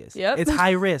in Vegas. Yep. It's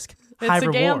high risk, high It's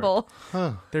a reward.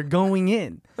 gamble. They're going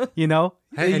in, you know?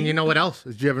 And you know what else?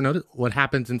 Did you ever notice what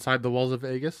happens inside the walls of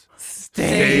Vegas?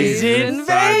 Stays in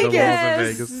inside the walls of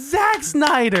Vegas. Vegas. Zack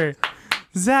Snyder.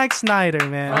 Zack Snyder,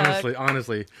 man.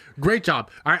 Honestly, great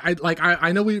job.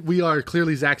 I know we are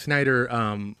clearly Zack Snyder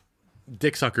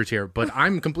dick suckers here, but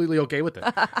I'm completely okay with it.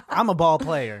 I'm a ball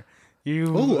player.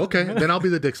 You Oh, okay. Then I'll be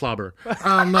the dick slobber.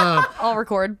 I'll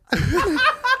record.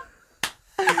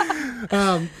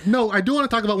 No, I do want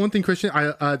to talk about one thing, Christian,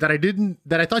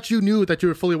 that I thought you knew that you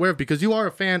were fully aware of, because you are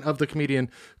a fan of the comedian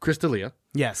Chris D'Elia,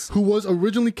 Yes. who was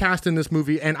originally cast in this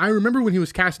movie. And I remember when he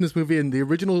was cast in this movie in the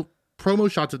original promo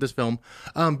shots of this film,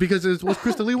 because it was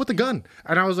Chris D'Elia with a gun.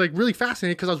 And I was like really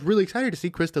fascinated because I was really excited to see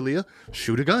Chris D'Elia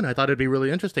shoot a gun. I thought it'd be really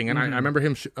interesting. And I remember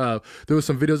him, there was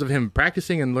some videos of him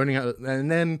practicing and learning how, and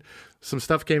then some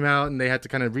stuff came out and they had to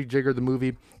kind of rejigger the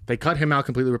movie. They cut him out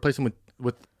completely, replaced him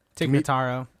with Tig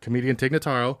Notaro. comedian Tig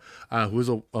Notaro, who is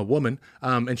a woman,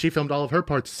 and she filmed all of her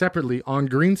parts separately on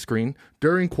green screen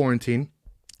during quarantine,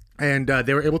 and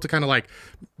they were able to kind of like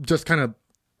just kind of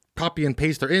copy and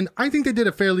paste her in. I think they did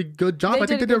a fairly good job. I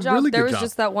think they did a really There good was job.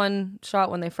 just that one shot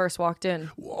when they first walked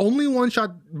in. Only one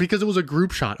shot, because it was a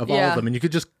group shot of all Yeah. of them, and you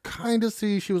could just kind of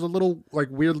see she was a little like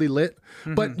weirdly lit,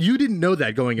 but you didn't know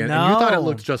that going in, and you thought it No.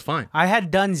 looked just fine. I had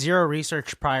done zero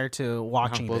research prior to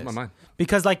watching blows this. my mind.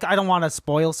 Because like I don't want to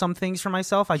spoil some things for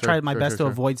myself. I tried my best to sure.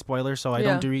 avoid spoilers, so I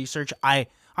Yeah. don't do research.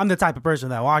 I'm the type of person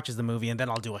that watches the movie and then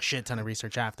I'll do a shit ton of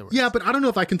research afterwards. Yeah, but I don't know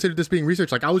if I consider this being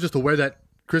research. Like, I was just aware that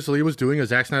Chris D'Elia was doing a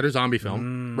Zack Snyder zombie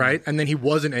film, right? And then he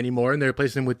wasn't anymore, and they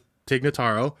replaced him with Tig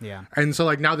Notaro. Yeah. And so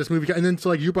like now this movie, and then so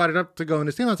like you brought it up to go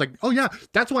into see, and I was like, oh yeah,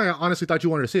 that's why I honestly thought you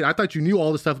wanted to see it. I thought you knew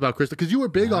all the stuff about Krista because you were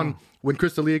big on when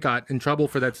Crystalia got in trouble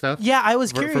for that stuff. Yeah, I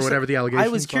was for curious whatever the allegations. I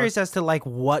was curious as to like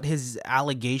what his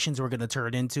allegations were going to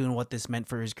turn into and what this meant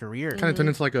for his career. Kind of turned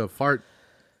into like a fart.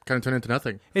 Kind of turned into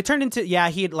nothing. It turned into he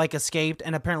had like escaped,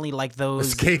 and apparently like those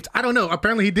Escaped. I don't know.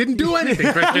 Apparently he didn't do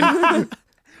anything, Christian.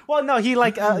 Well, no, he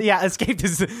like escaped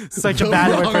is such a The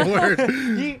bad wrong word.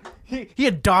 word. He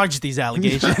had dodged these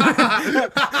allegations.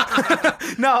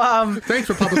 No, Thanks,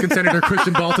 Republican Senator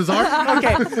Christian Baltazar.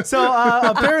 okay. So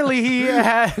apparently he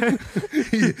had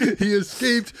He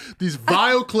escaped these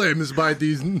vile claims by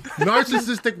these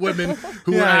narcissistic women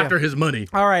who were Yeah, yeah. after his money.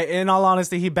 All right, in all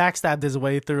honesty, he backstabbed his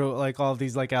way through like all of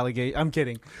these like allegations. I'm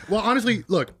kidding. Well, honestly,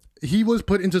 look, he was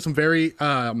put into some very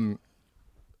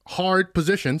hard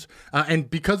positions, and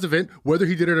because of it, whether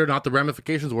he did it or not, the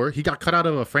ramifications were he got cut out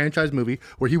of a franchise movie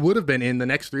where he would have been in the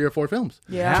next 3 or 4 films.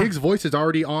 Yeah. Tig's voice is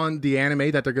already on the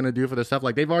anime that they're going to do for the stuff.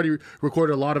 Like they've already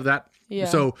recorded a lot of that. Yeah.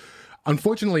 So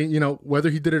unfortunately, whether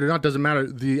he did it or not doesn't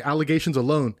matter. The allegations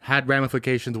alone had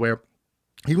ramifications where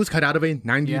he was cut out of a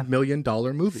 $90 million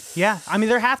movie. Yeah, I mean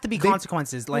there have to be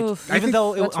consequences. Like Oof. I even think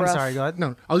though that's I'm rough. sorry, go ahead.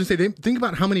 No, I was going to say, think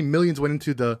about how many millions went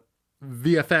into the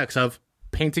VFX of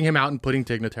painting him out and putting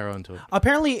Tig Notaro into it.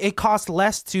 Apparently, it cost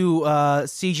less to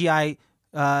CGI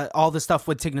all the stuff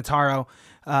with Tig Notaro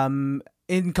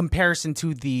in comparison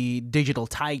to the digital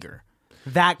tiger.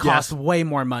 That costs way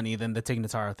more money than the Tig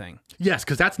Notaro thing. Yes,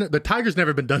 because the tiger's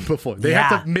never been done before. They Yeah.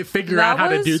 have to figure That out how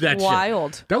to was do that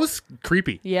wild. shit. That was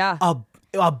creepy. Yeah.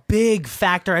 A big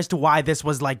factor as to why this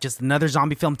was like just another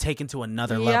zombie film taken to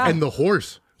another Yeah. level. And the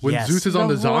horse. When Yes. Zeus is on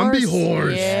the zombie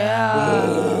horse.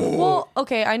 Yeah. Well,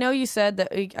 okay, I know you said that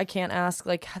I can't ask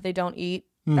like they don't eat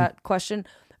that question.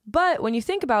 But when you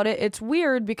think about it, it's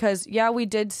weird because we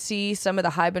did see some of the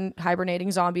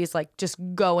hibernating zombies like just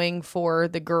going for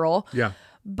the girl. Yeah.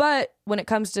 But when it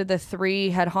comes to the 3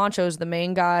 head honchos, the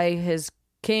main guy, his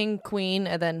king, queen,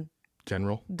 and then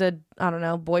General. the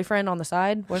boyfriend on the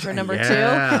side, boyfriend number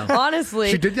Yeah. 2.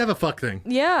 Honestly, She did have a fuck thing.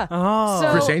 yeah. Oh.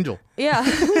 So, Chris Angel. yeah.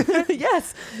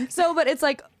 Yes. So, but it's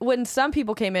like when some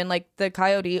people came in, like the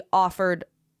coyote offered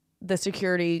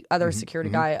the other security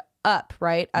guy up,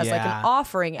 right? As like Yeah. an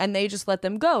offering, and they just let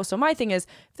them go. So my thing is,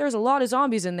 if there's a lot of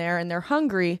zombies in there and they're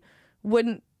hungry,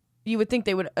 you would think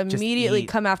they would immediately eat.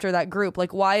 come after that group.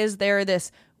 Like, why is there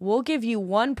this, we'll give you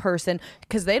one person,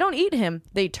 because they don't eat him,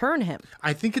 they turn him.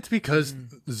 I think it's because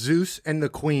Zeus and the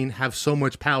Queen have so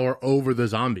much power over the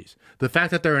zombies. The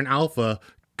fact that they're an alpha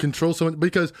controls so much,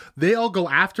 because they all go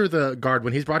after the guard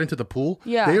when he's brought into the pool.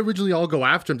 Yeah. They originally all go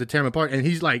after him to tear him apart, and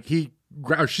he's like,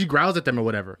 she growls at them or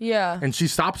whatever. Yeah. And she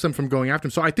stops them from going after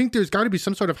him. So I think there's got to be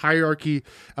some sort of hierarchy,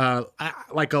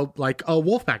 like a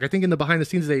wolf pack. I think in the behind the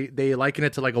scenes they liken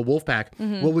it to like a wolf pack.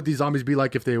 What would these zombies be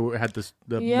like if they had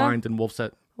the Yeah. mind and wolf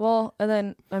set? Well, and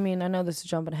then, I mean, I know this is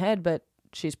jumping ahead, but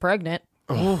she's pregnant.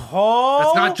 That's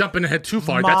not jumping ahead too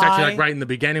far. That's actually like My right in the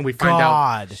beginning. We find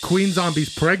God. out Queen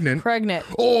Zombie's pregnant.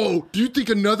 Oh, do you think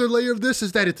another layer of this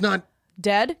is that it's not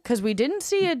Dead? Because we didn't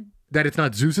see it. that it's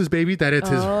not Zeus's baby, that it's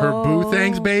her boo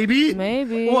thang's baby?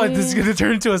 Maybe. What, this is going to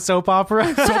turn into a soap opera?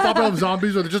 Soap opera of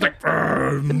zombies where they're just like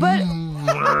But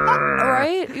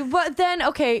right, but then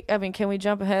okay. I mean, can we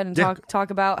jump ahead and Yeah.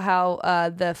 talk about how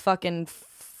the fucking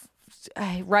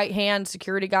right hand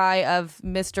security guy of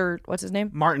Mr. What's his name?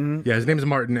 Martin. Yeah, his name is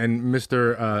Martin and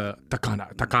Mr. Takada.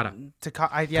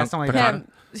 Something like Takada.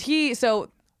 that.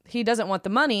 He doesn't want the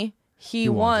money. He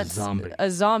wants wants a a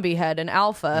zombie head, an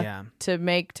alpha, Yeah.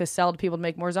 to sell to people to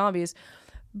make more zombies.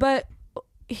 But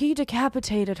he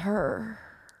decapitated her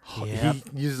Yep.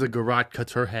 He uses a garrote,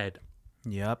 cuts her head.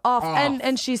 Yep. off,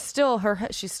 and she's still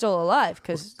alive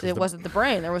because it wasn't the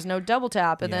brain. There was no double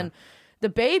tap, and then the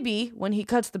baby, when he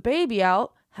cuts the baby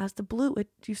out, has the blue. It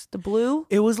used the blue.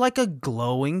 It was like a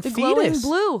glowing The fetus. glowing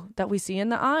blue that we see in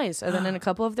the eyes, and then in a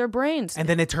couple of their brains. And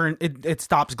then it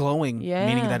stops glowing, Yeah.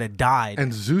 meaning that it died.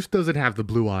 And Zeus doesn't have the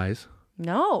blue eyes.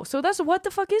 No, so that's what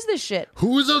the fuck is this shit?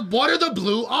 What are the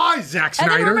blue eyes, Zack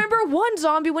Snyder? And then remember one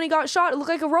zombie when he got shot, it looked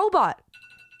like a robot.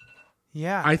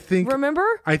 yeah. I think Remember?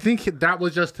 that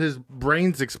was just his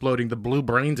brains exploding, the blue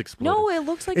brains exploding. No, it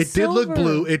looks like It did look silver.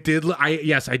 blue. It did.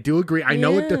 Yes, I do agree. I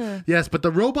know it. Yeah. Yes, but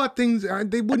the robot things,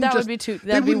 they wouldn't That would just be too- they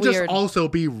that'd be wouldn't just weird. also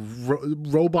be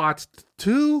robots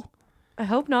too. I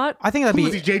hope not. I think that'd Who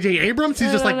is be. he? J.J. Abrams?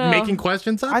 He's just like don't know. making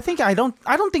questions up. I don't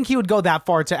think he would go that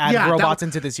far to add Yeah, robots that-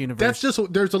 into this universe. That's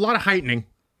just there's a lot of heightening.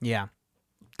 yeah.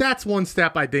 That's one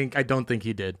step I don't think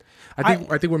he did. I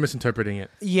think we're misinterpreting it.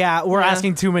 Yeah, we're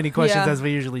asking too many questions Yeah. as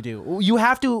we usually do. You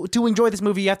have to enjoy this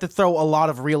movie. You have to throw a lot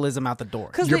of realism out the door.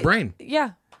 'Cause Your brain.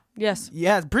 Yeah. Yes.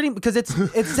 Yeah, pretty because it's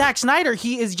Zack Snyder.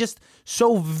 He is just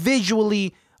so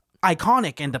visually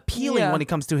iconic and appealing Yeah. when it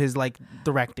comes to his like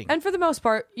directing. And for the most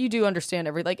part, you do understand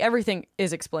everything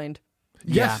is explained.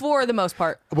 Yeah. For the most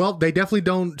part. Well, they definitely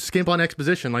don't skimp on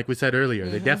exposition, like we said earlier.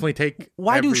 They definitely take.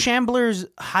 Why do shamblers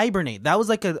hibernate? That was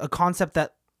like a concept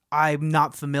that I'm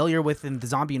not familiar with in the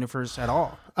zombie universe at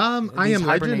all. I These Am Legend.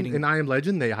 hibernating- In I Am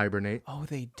Legend, they hibernate Oh,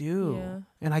 they do. Yeah.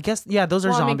 And I guess those are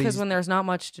Well, I mean, zombies. because when there's not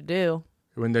much to do.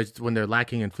 when they're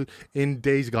lacking in food. In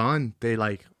Days Gone, they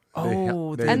like.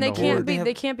 Oh, they, they- And in they the can't horde. be have-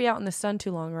 they can't be out in the sun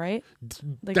too long, right?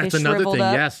 Like That's they another shriveled thing.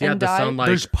 up Yes, yeah, and the died. sunlight.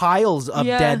 There's piles of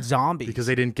Yeah. dead zombies because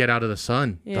they didn't get out of the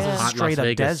sun. Yeah. The hot straight Las up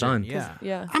Vegas desert. sun. Yeah.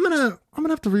 Yeah. I'm gonna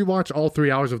have to rewatch all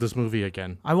 3 hours of this movie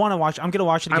again. I want to watch. I'm gonna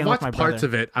watch it I again with watched my parts brother.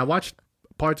 of it. I watched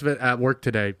parts of it at work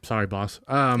today. Sorry, boss.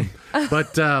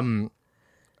 But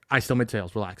I still made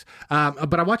sales. Relax.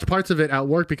 But I watched parts of it at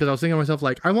work because I was thinking to myself,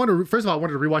 like, first of all, I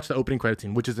wanted to rewatch the opening credit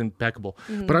scene, which is impeccable.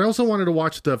 But I also wanted to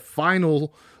watch the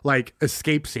final, like,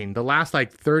 escape scene, the last,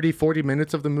 like, 30, 40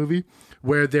 minutes of the movie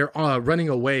where they're running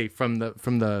away from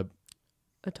the.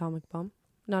 Atomic bomb.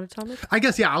 Not atomic? I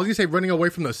guess, yeah, I was going to say running away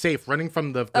from the safe, running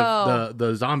from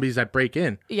the zombies that break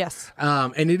in. Yes.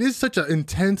 And it is such an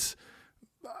intense,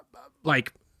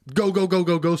 like,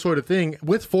 go sort of thing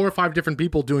with 4 or 5 different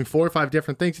people doing 4 or 5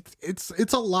 different things.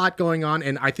 It's a lot going on,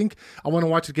 and I think I want to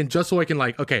watch it again just so I can,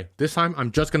 like, okay, this time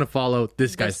I'm just gonna follow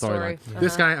this guy's story. storyline.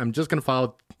 This guy, I'm just gonna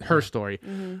follow her story.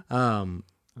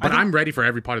 But I'm ready for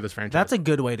every part of this franchise. That's a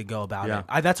good way to go about Yeah.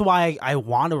 it. That's why I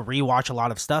want to rewatch a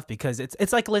lot of stuff because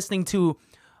it's like listening to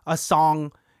a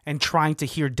song and trying to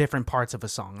hear different parts of a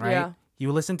song, right? Yeah.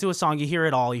 You listen to a song, you hear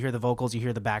it all, you hear the vocals, you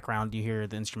hear the background, you hear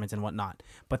the instruments and whatnot.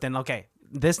 But then, okay,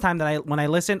 this time when I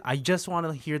listen, I just want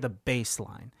to hear the bass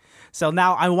line. So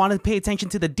now I want to pay attention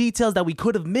to the details that we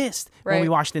could have missed when we Right.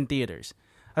 watched in theaters.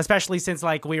 Especially since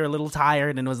like we were a little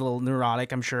tired and it was a little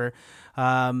neurotic, I'm sure.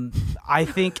 I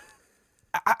think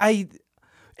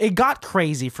it got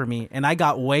crazy for me, and I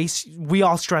got we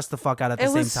all stressed the fuck out at the It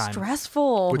same was time.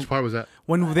 stressful. Which part was that?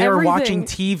 When they were watching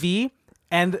Everything. TV,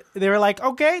 and they were like,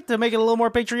 okay, to make it a little more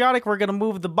patriotic, we're going to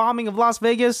move the bombing of Las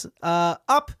Vegas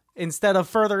up instead of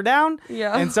further down.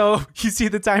 Yeah. And so you see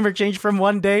the timer change from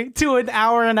 1 day to an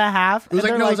hour and a half. It was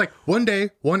like, no, it was like 1 day,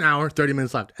 1 hour, 30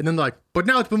 minutes left. And then they're like, but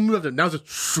now it's been moved up. Now it's just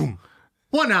shoom,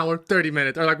 1 hour, 30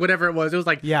 minutes, or like whatever it was. It was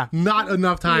like not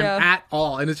enough time Yeah. at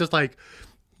all. And it's just like,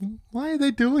 why are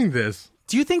they doing this?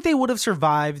 Do you think they would have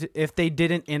survived if they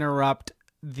didn't interrupt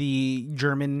the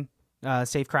German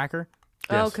safecracker?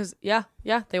 Oh, Yes.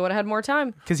 because they would have had more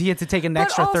time. Because he had to take an But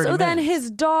extra 30 also, minutes. then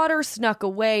his daughter snuck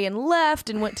away and left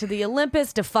and went to the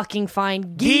Olympus to fucking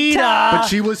find Gita. Gita! But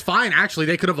she was fine. Actually,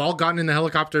 they could have all gotten in the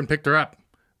helicopter and picked her up.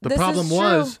 The This problem is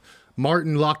was true.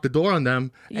 Martin locked the door on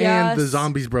them and Yes. the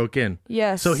zombies broke in.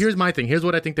 Yes. So here's my thing. Here's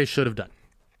what I think they should have done.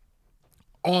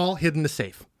 All hid in the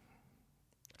safe.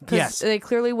 Because Yes. they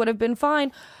clearly would have been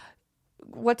fine.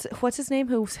 What's his name?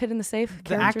 Who's hid in the safe? The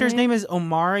Character actor's name is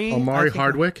Omari. Omari I think-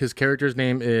 Hardwick. His character's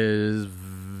name is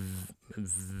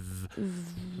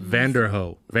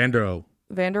Vanderohe. Vandero.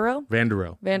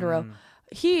 Vanderohe. Vandero.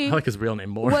 He I like his real name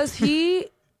more. was he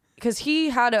because he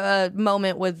had a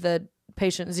moment with the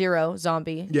patient zero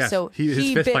zombie. Yes, so his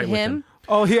he fist bit fight with him. him.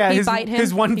 Oh, yeah. He His bite him,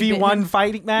 his he bit 1v1 him.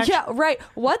 fighting match. Yeah, right.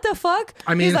 What the fuck?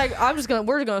 I mean- he's like,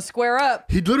 we're gonna square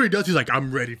up. He literally does. He's like,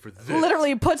 I'm ready for this.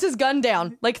 Literally puts his gun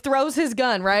down, like throws his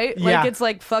gun, right? Yeah. Like it's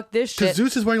like fuck this Because shit.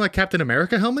 Zeus is wearing like Captain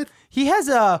America helmet. He has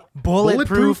a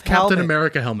bulletproof Captain helmet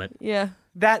America helmet. Yeah.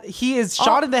 that he is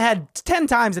shot in the head 10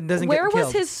 times and doesn't Where get killed.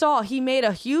 was his saw? He made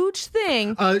a huge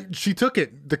thing. She took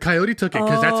it. The coyote took it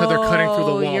because that's how they're cutting through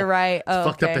the Oh, wall. you're right. It's Oh,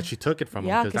 fucked up okay. that she took it from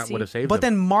Yeah, him because 'cause that would have saved But him.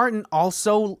 then Martin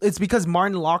also, it's because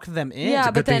Martin locked them in. Yeah,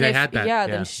 Good but thing then they if- had that. yeah,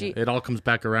 then she- It all comes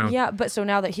back around. Yeah, but so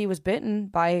now that he was bitten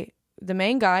by the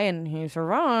main guy and he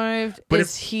survived, But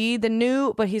is he the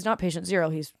new? But he's not patient zero.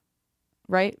 He's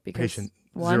right because Patient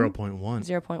 0.1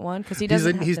 0.1. because he He's,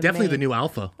 doesn't. have he's the definitely the main- new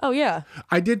alpha. Oh yeah,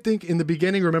 I did think in the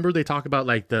beginning, remember they talk about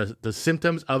like the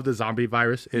symptoms of the zombie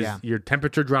virus is Yeah. your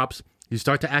temperature drops, you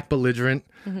start to act belligerent,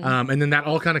 Mm-hmm. and then that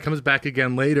all kind of comes back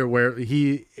again later where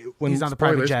when He's on the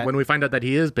private spoilers, jet. when we find out that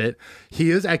he is bit, he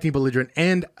is acting belligerent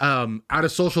and out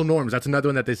of social norms. That's another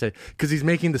one that they say because he's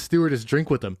making the stewardess drink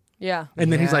with him, yeah.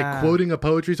 and then he's like Yeah. quoting a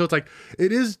poetry. So it's like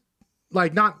it is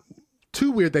like not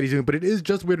too weird that he's doing, but it is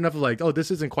just weird enough of like, oh, this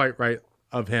isn't quite right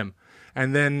of him.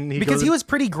 And then because goes, he was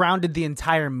pretty grounded the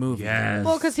entire movie. yes.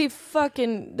 Well, because he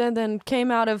fucking then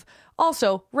came out of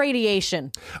also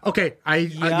radiation. Okay,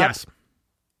 yes.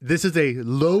 This is a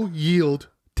low yield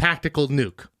tactical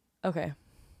nuke. Okay,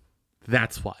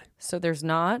 That's why. so there's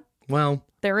not. Well,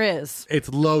 There is. It's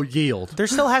low yield. There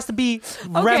still has to be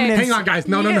remnants. Hang on, guys.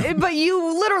 No. But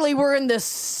you literally were in the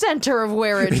center of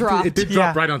where it dropped. It did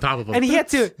drop right on top of him. And he had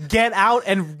to get out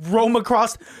and roam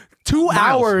across 2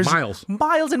 hours. Miles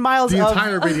and miles The of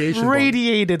entire radiation belt.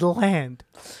 radiated land.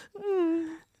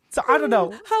 So I don't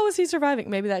know. How was he surviving?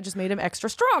 Maybe that just made him extra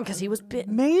strong because he was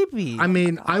bitten. Maybe. I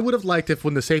mean, I would have liked if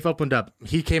when the safe opened up,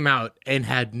 he came out and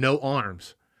had no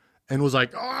arms and was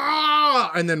like, ah!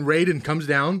 And then Raiden comes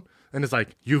down and is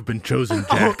like, you've been chosen,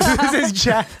 Jax. This is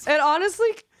Jax. And honestly,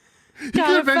 He could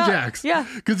have been Jax. Yeah.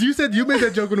 Because you said you made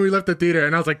that joke when we left the theater,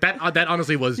 and I was like, that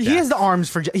honestly was Jax. He has the arms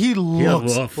for Jax. He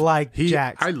looks like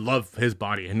Jax. I love his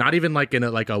body, and not even like in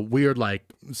a weird like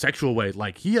sexual way.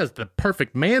 Like he has the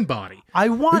perfect man body.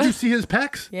 Did you see his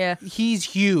pecs? Yeah. He's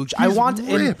huge. He's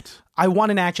ripped. I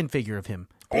want an action figure of him.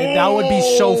 That would be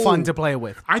so fun to play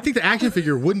with. I think the action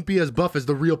figure wouldn't be as buff as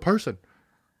the real person.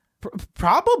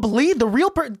 Probably the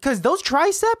real because those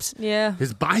triceps, Yeah.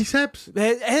 His biceps.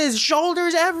 his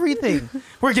shoulders, everything.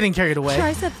 We're getting carried away.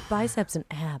 Triceps, biceps, and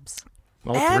abs.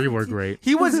 All three were great.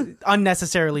 He was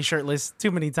unnecessarily shirtless too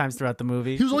many times throughout the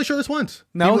movie. He was only shirtless once.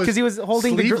 No, 'cause he was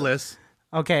holding the sleeveless.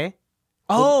 Okay.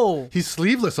 Oh. He's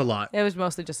sleeveless a lot. It was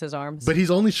mostly just his arms. But he's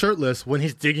only shirtless when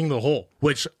he's digging the hole.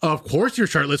 Which, of course, you're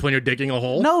shirtless when you're digging a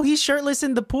hole. No, he's shirtless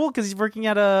in the pool because he's working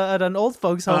at an old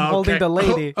folks home holding the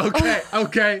lady.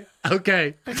 Okay.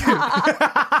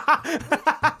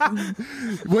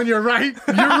 When you're right,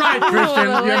 Christian.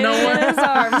 You know what? His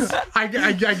arms. I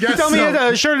guess Tell me he so.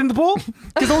 had a shirt in the pool?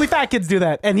 Because only fat kids do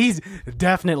that. And he's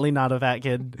definitely not a fat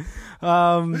kid.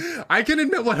 I can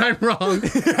admit when I'm wrong.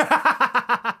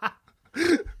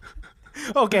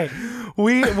 Okay.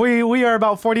 We are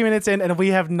about 40 minutes in, and we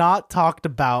have not talked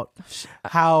about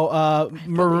how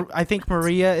I think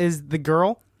Maria is the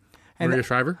girl. And Maria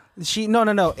Shriver? she no.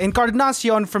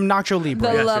 Encarnacion from Nacho Libre.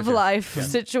 The Yes, love yes. life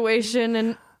situation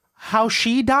and How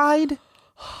she died?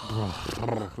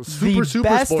 Super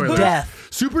best spoilers. death.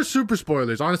 Super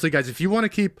spoilers. Honestly, guys, if you want to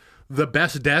keep the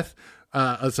best death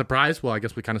a surprise, well, I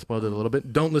guess we kind of spoiled it a little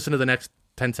bit. Don't listen to the next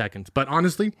 10 seconds. But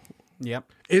honestly, Yep.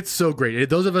 it's so great.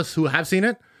 Those of us who have seen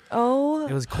it,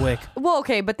 It was quick. well,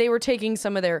 okay, but they were taking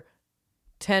some of their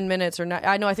 10 minutes or not.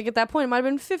 I know. I think at that point it might have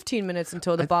been 15 minutes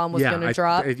until the bomb was going to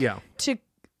drop to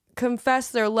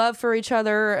confess their love for each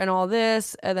other and all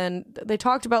this. And then they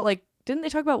talked about didn't they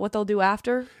talk about what they'll do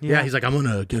after? Yeah, he's like, I'm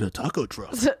gonna get a taco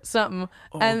truck. Something.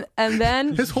 And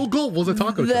then His whole goal was a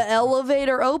taco the truck.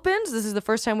 elevator opens. This is the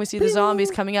first time we see the zombies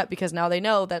coming up because now they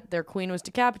know that their queen was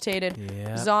decapitated.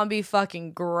 Yeah. Zombie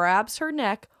fucking grabs her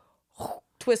neck,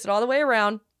 twists it all the way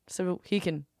around so he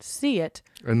can see it.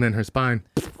 And then her spine.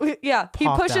 Yeah, he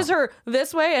Popped pushes out. her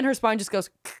this way and her spine just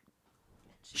goes.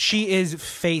 She is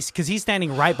face because he's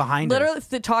standing right behind her.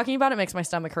 Literally, talking about it makes my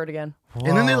stomach hurt again.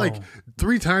 And then they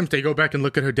 3 times they go back and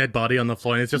look at her dead body on the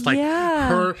floor, and it's just like Yeah.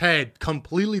 her head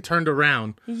completely turned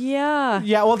around. Yeah.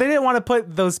 Yeah, well, they didn't want to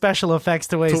put those special effects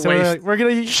to waste, so we're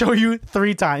going to show you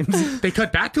 3 times. They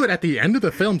cut back to it at the end of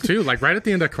the film too, like right at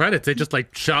the end of credits. They just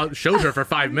like showed her for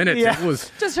 5 minutes. Yeah. It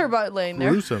was Just her butt laying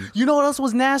there. gruesome. You know what else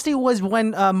was nasty was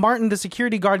when Martin, the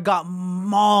security guard, got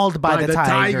mauled by the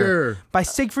tiger. By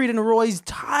Siegfried and Roy's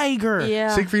tiger.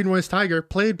 Yeah. Siegfried and Roy's tiger,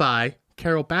 played by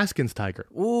Carol Baskin's tiger.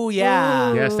 Ooh,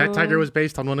 yeah. Yes, that tiger was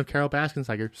based on one of Carol Baskin's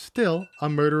tigers. Still a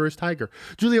murderer's tiger.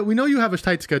 Julia, we know you have a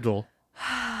tight schedule.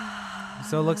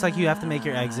 So it looks like you have to make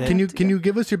your exit. Can you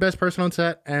give us your best person on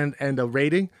set and a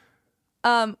rating?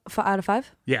 Out of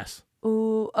 5. Yes.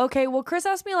 Ooh. Okay. Well, Chris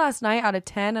asked me last night out of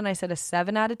 10, and I said a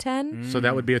 7 out of 10. So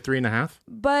that would be a 3.5.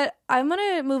 But I'm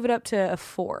gonna move it up to a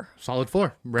 4. Solid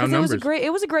 4. Round It numbers.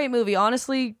 was a great movie.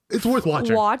 Honestly, It's worth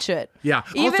watching. watch it. Yeah.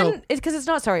 Even Also, it's because it's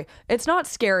not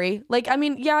scary. Like, I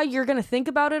mean, yeah, you're gonna think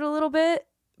about it a little bit,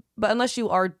 but unless you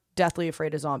are deathly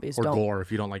afraid of zombies, or don't. gore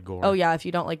if you don't like gore. Oh yeah, if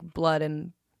you don't like blood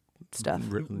and stuff.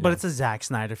 But it's a Zack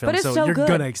Snyder film, But it's so so you're good.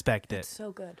 going to expect it.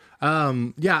 So good.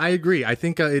 Yeah, I agree. I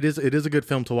think it is a good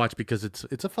film to watch because it's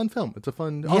a fun film. It's a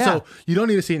fun. Also, you don't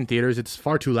need to see it in theaters. It's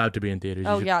far too loud to be in theaters. You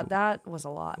Oh should yeah, that was a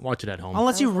lot. watch it at home.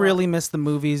 Unless you really miss the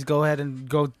movies, go ahead and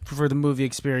go for the movie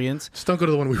experience. Just don't go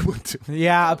to the one we went to.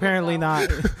 Yeah, apparently not.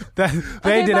 They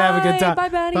Okay, did have a good time. Bye,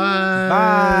 Batty. Bye.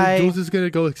 Bye. Jules is gonna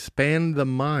go expand the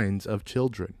minds of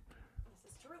children.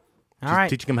 All right,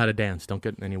 Teaching them how to dance. Don't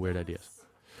get any weird ideas.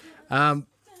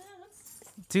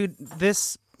 dude,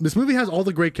 this This movie has all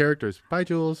the great characters. Bye,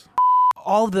 Jules.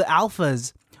 all the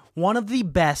alphas. One of the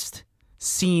best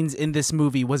scenes in this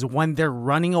movie was when they're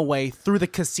running away through the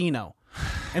casino,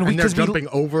 And they're jumping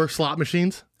over slot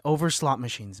machines. over slot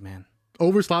machines, man.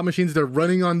 Over slot machines. They're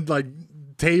running on like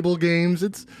table games.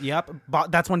 It's Yep,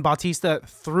 that's when Bautista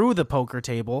threw the poker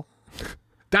table.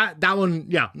 That one,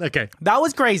 yeah, okay. That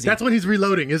was crazy. That's when he's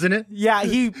reloading, isn't it? Yeah,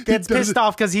 he gets does pissed it.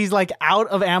 off because he's like out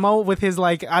of ammo with his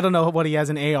like, I don't know what he has,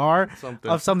 an AR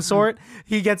Something. of some sort.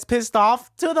 He gets pissed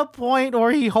off to the point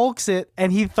where he hulks it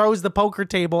and he throws the poker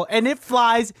table and it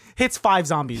flies, hits 5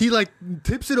 zombies. He like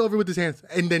tips it over with his hands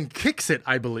and then kicks it,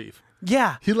 I believe.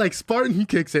 Yeah. He like Spartan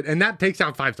kicks it, and that takes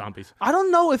out 5 zombies. I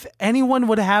don't know if anyone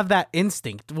would have that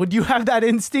instinct. Would you have that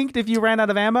instinct if you ran out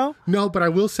of ammo? No, but I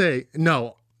will say,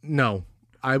 no.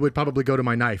 I would probably go to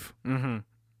my knife.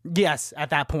 Yes, at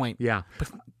that point. Yeah.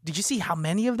 Did you see how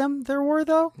many of them there were,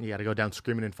 though? You gotta go down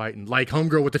screaming and fighting. Like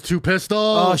Homegirl with the 2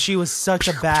 pistols. Oh, she was such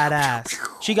a badass.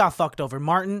 She got fucked over.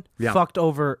 Martin Yeah. fucked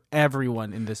over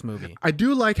everyone in this movie. I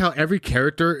do like how every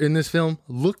character in this film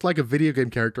looked like a video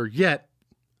game character, yet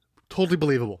totally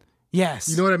believable. Yes.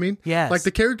 You know what I mean? Yes. Like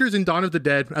the characters in Dawn of the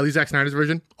Dead, at least Zack Snyder's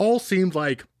version, all seemed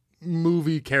like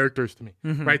movie characters to me.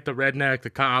 Right? The redneck, the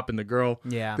cop, and the girl.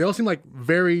 Yeah. They all seem like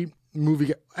very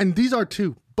movie, and these are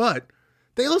too, but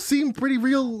they all seem pretty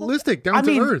realistic, down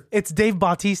to earth. it's Dave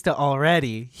Bautista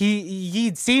already.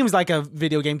 He seems like a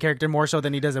video game character more so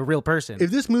than he does a real person.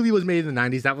 If this movie was made in the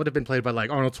 90s, that would have been played by like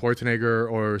Arnold Schwarzenegger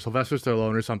or Sylvester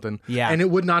Stallone or something. Yeah. And it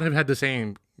would not have had the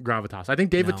same gravitas. I think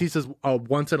Dave Bautista's a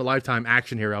once-in-a-lifetime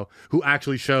action hero who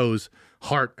actually shows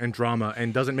heart and drama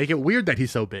and doesn't make it weird that he's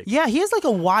so big. Yeah, he has like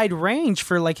a wide range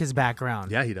for like his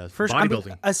background. Yeah, he does. For I mean,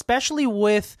 Bodybuilding. especially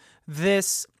with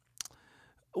this,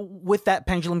 with that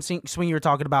pendulum swing you were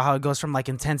talking about, how it goes from like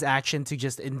intense action to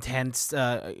just intense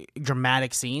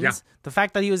dramatic scenes. Yeah. The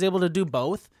fact that he was able to do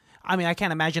both, I mean, I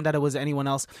can't imagine that it was anyone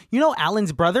else. You know,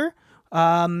 Alan's brother.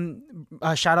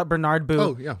 Shout out Bernard Boo.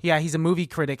 Oh, yeah. He's a movie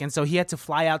critic, and so he had to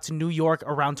fly out to New York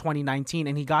around 2019,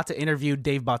 and he got to interview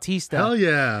Dave Bautista Hell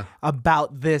yeah.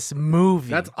 about this movie.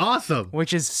 That's awesome.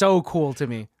 which is so cool to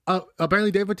me.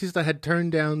 Apparently, Dave Bautista had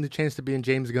turned down the chance to be in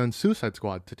James Gunn's Suicide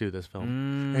Squad to do this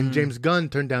film. And James Gunn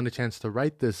turned down the chance to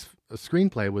write this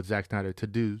screenplay with Zack Snyder to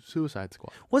do Suicide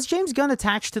Squad. Was James Gunn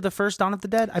attached to the first Dawn of the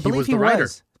Dead? I believe was he the writer.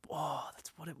 was. Oh,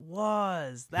 that's what it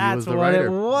was. That's was the what it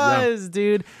writer. was,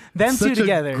 dude. Them Such two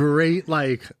together. a great,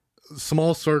 like,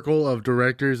 small circle of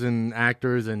directors and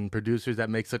actors and producers that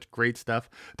make such great stuff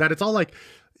that it's all like,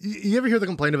 you ever hear the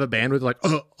complaint of a band where they're like,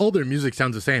 oh, all their music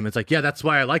sounds the same? It's like, yeah, that's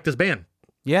why I like this band.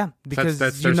 Yeah, because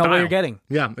That's you their know what style. you're getting.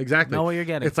 Yeah, exactly. Know what you're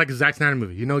getting. It's like a Zack Snyder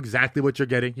movie. You know exactly what you're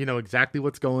getting. You know exactly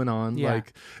what's going on. Yeah.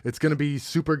 Like, it's going to be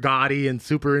super gaudy and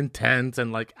super intense,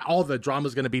 and like all the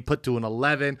drama's going to be put to an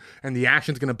 11 and the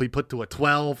action's going to be put to a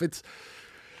 12. This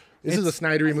is a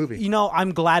Snydery movie. You know,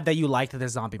 I'm glad that you liked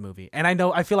this zombie movie. And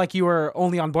I feel like you were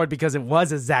only on board because it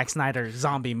was a Zack Snyder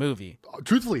zombie movie.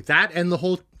 Truthfully, that and the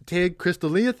whole Tig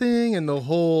Crystalia thing and the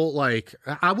whole, like,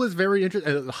 I was very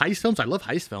interested. Heist films. I love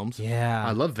heist films. Yeah.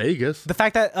 I love Vegas. The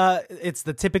fact that it's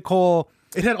the typical,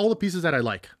 It had all the pieces that I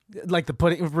like. like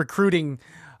recruiting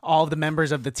all of the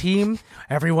members of the team.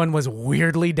 Everyone was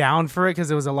weirdly down for it because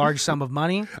it was a large sum of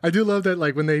money. I do love that,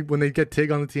 like, when they get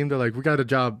Tig on the team, they're like, we got a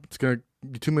job. It's going to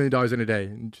be $2 million in a day.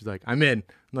 And she's like, I'm in.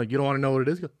 I'm like, you don't want to know what it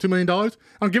is? $2 million? I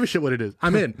don't give a shit what it is.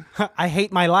 I'm in. I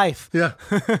hate my life. Yeah.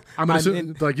 I'm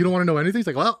in. like, you don't want to know anything? He's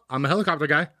like, well, I'm a helicopter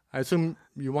guy. I assume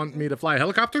you want me to fly a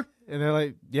helicopter? And they're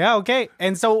like, yeah, okay.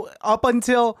 And so up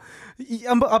until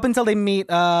they meet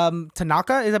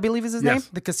Tanaka, I believe is his name, Yes.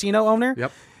 the casino owner.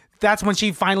 Yep. That's when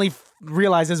she finally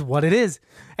realizes what it is.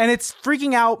 And it's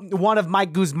freaking out one of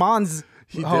Mike Guzman's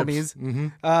homies.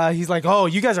 Mm-hmm. He's like, oh,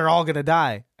 you guys are all going to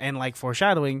die. And like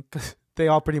foreshadowing, they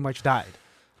all pretty much died.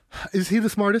 Is he the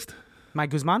smartest? Mike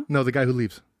Guzman? No, the guy who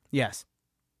leaves. Yes.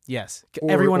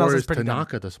 Everyone else is pretty dumb.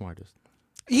 Tanaka the smartest?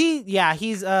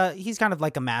 He's kind of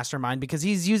like a mastermind because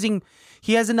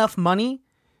he has enough money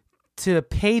to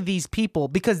pay these people,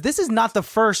 because this is not the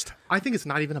first. I think it's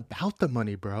not even about the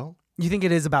money, bro. You think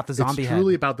it is about the zombie It's head?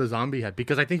 truly about the zombie head,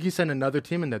 because I think he sent another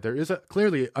team in there. There is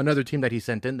clearly another team that he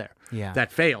sent in there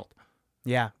that failed.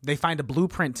 Yeah, they find a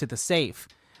blueprint to the safe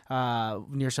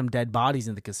near some dead bodies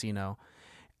in the casino.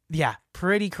 Yeah,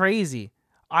 pretty crazy.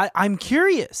 I'm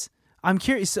curious.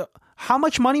 So, how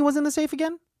much money was in the safe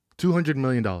again? $200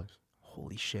 million.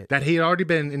 Holy shit. That he had already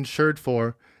been insured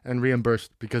for and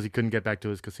reimbursed because he couldn't get back to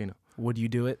his casino. Would you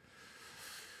do it?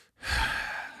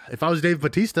 If I was Dave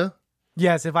Bautista,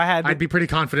 Yes, if I had I'd be pretty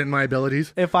confident in my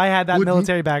abilities. that Would-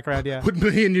 military background, yeah. Would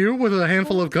me and you, with a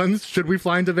handful of guns, should we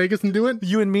fly into Vegas and do it?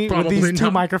 You and me Probably with these two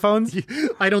not. microphones?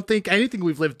 I don't think anything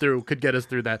we've lived through could get us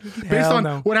through that. Based Hell on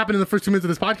no. what happened in the first 2 minutes of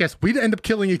this podcast, we'd end up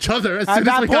killing each other as At soon as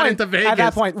that we got point, into Vegas. at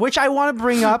that point, which I want to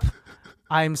bring up.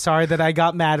 I'm sorry that I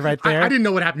got mad right there. I didn't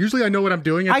know what happened. Usually I know what I'm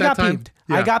doing at I that got time. peeved.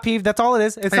 Yeah. I got peeved. That's all it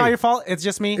is. It's Hey, not your fault. It's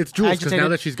just me. It's Jules, because now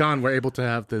agitated. that she's gone, we're able to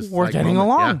have this. We're like, getting moment.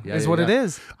 along, Yeah, is what it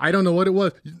is. I don't know what it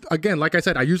was. Again, like I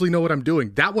said, I usually know what I'm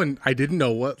doing. That one, I didn't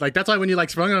know what. Like that's why when you like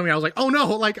sprung it on me, I was like, oh no.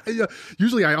 Like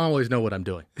usually I always know what I'm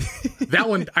doing. That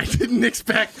one I didn't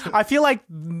expect. I feel like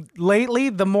lately,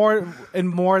 the more and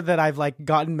more that I've like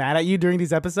gotten mad at you during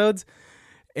these episodes,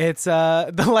 it's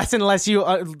the less and less you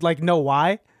like know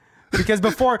why. Because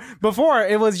before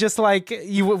it was just like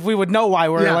we would know why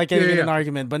we're Yeah, like getting yeah, in an yeah.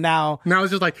 argument, but now Now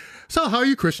it's just like, so how are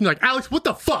you Christian? Like Alex, what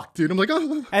the fuck, dude? I'm like,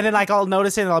 oh. and then like I'll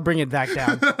notice it and I'll bring it back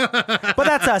down. But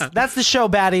that's us. That's the show,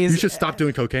 baddies. You should stop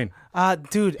doing cocaine.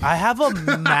 Dude, I have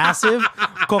a massive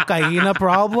cocaine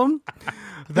problem.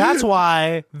 That's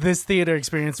why this theater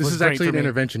experience This was is great actually for an me.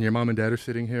 intervention. Your mom and dad are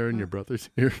sitting here, and your brother's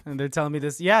here. And they're telling me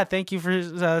this. Yeah, thank you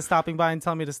for stopping by and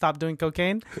telling me to stop doing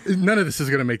cocaine. None of this is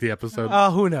gonna make the episode.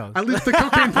 Who knows? At least the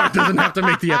cocaine part doesn't have to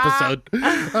make the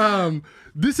episode.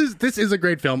 This is a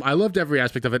great film. I loved every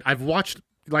aspect of it. I've watched,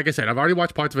 like I said, I've already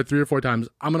watched parts of it 3 or 4 times.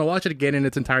 I'm gonna watch it again in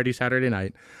its entirety Saturday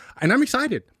night, and I'm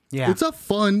excited. Yeah. It's a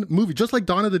fun movie, just like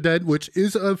Dawn of the Dead, which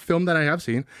is a film that I have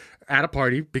seen at a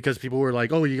party because people were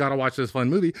like, "Oh, you gotta watch this fun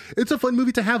movie." It's a fun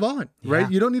movie to have on, right? Yeah.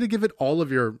 You don't need to give it all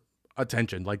of your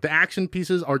attention. Like the action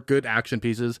pieces are good action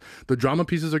pieces, the drama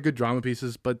pieces are good drama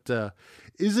pieces, but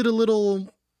is it a little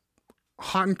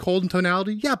hot and cold in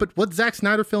tonality? Yeah, but what Zack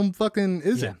Snyder film fucking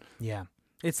is it? Yeah.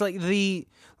 It's like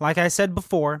like I said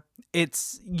before,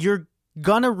 you're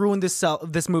gonna ruin this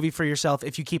movie for yourself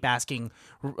if you keep asking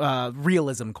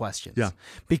realism questions. Yeah.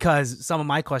 Because some of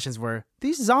my questions were,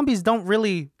 these zombies don't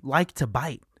really like to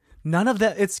bite. None of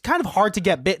that. It's kind of hard to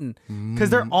get bitten because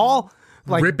they're all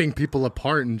like Ripping people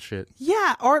apart and shit.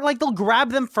 yeah, or like they'll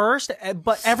grab them first,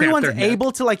 but everyone's their neck.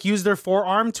 able to like use their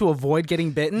forearm to avoid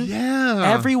getting bitten.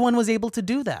 Yeah. Everyone was able to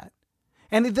do that.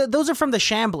 And those are from the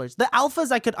Shamblers. The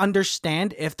Alphas I could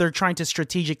understand if they're trying to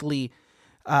strategically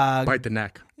Bite the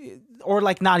neck. or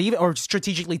like not even or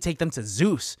strategically take them to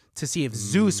Zeus to see if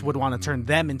Zeus would want to turn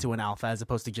them into an alpha as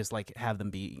opposed to just like have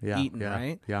them be Yeah. eaten, yeah.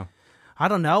 right? Yeah. I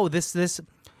don't know.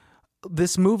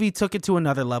 This movie took it to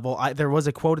another level. There was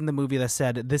a quote in the movie that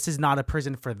said, "This is not a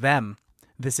prison for them.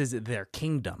 This is their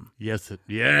kingdom." Yes.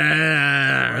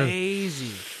 Yeah.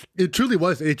 Crazy. It truly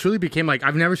was. It truly became like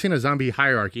I've never seen a zombie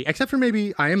hierarchy except for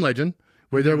maybe I Am Legend,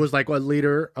 where there was like a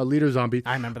leader zombie.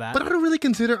 I remember that. But I don't really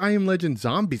consider I Am Legend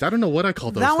zombies. I don't know what I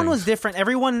call those. That one things. was different.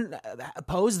 Everyone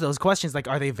posed those questions like,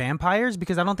 are they vampires?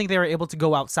 Because I don't think they were able to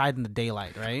go outside in the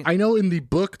daylight, right? I know in the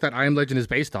book that I Am Legend is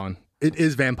based on, it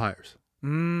is vampires.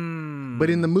 But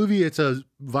in the movie, it's a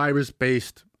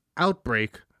virus-based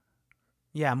outbreak.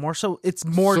 Yeah, more so. It's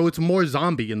more. So it's more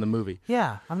zombie in the movie.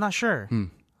 Yeah, I'm not sure.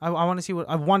 I want to see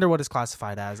I wonder what it's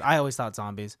classified as. I always thought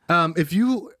zombies. If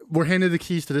you were handed the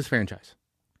keys to this franchise,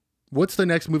 what's the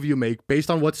next movie you make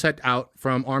based on what's set out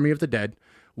from Army of the Dead?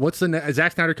 What's the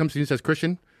Zack Snyder comes to you and says,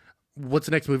 Christian, what's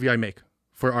the next movie I make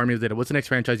for Army of the Dead? What's the next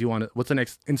franchise you want? What's the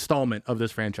next installment of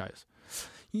this franchise?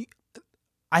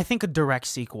 I think a direct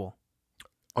sequel.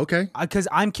 Okay, Because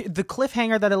the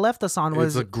cliffhanger that it left us on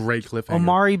was it's a great cliffhanger.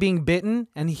 Omari being bitten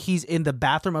and he's in the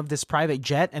bathroom of this private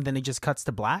jet and then it just cuts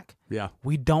to black. Yeah,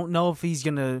 We don't know if he's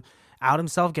going to out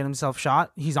himself, get himself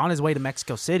shot. He's on his way to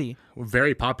Mexico City.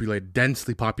 very populated,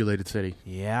 densely populated city.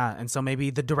 Yeah, and so maybe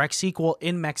the direct sequel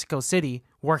in Mexico City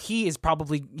where he's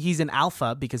an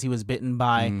alpha because he was bitten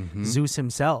by Zeus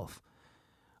himself.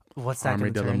 What's that Army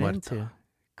going to de la turn Muerte. into?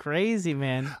 Crazy,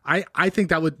 man. I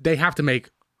think they have to make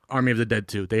Army of the Dead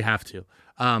 2. They have to.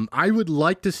 I would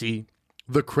like to see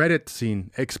the credit scene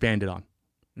expanded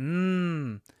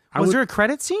on. Was there a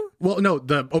credit scene? Well, no,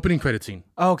 the opening credit scene.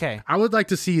 Okay. I would like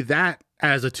to see that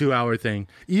as a 2-hour thing.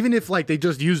 Even if like they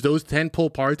just use those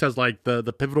 10-pull parts as like the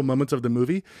pivotal moments of the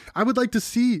movie, I would like to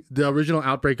see the original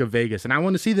outbreak of Vegas. And I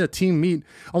want to see the team meet.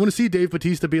 I want to see Dave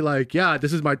Bautista be like, yeah,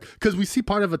 this is because we see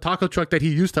part of a taco truck that he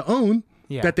used to own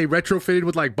that they retrofitted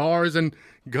with like bars and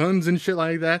guns and shit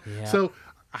like that. Yeah. So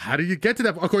how do you get to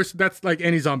that? Of course, that's like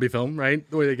any zombie film, right?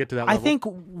 The way they get to that level. I think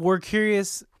we're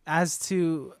curious as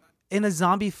to, in a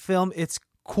zombie film, it's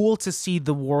cool to see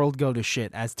the world go to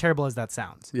shit, as terrible as that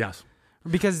sounds. Yes.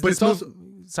 Because But this it's also-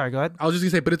 Sorry, go ahead. I was just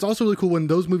gonna say, but it's also really cool when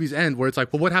those movies end where it's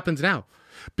like, well, what happens now?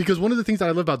 Because one of the things that I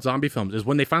love about zombie films is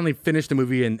when they finally finish the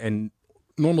movie and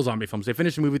normal zombie films, they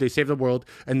finish the movie, they save the world,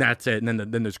 and that's it. And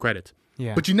then there's credits.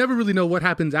 Yeah. But you never really know what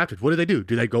happens after. What do they do?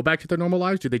 Do they go back to their normal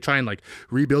lives? Do they try and like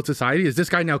rebuild society? Is this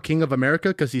guy now king of America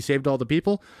because he saved all the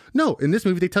people? No. In this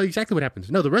movie, they tell you exactly what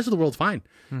happens. No, the rest of the world's fine.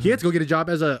 He had to go get a job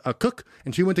as a cook,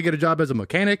 and she went to get a job as a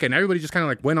mechanic, and everybody just kind of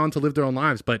like went on to live their own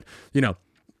lives. But,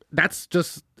 that's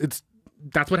just, it's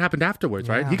that's what happened afterwards,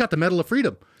 right? He got the Medal of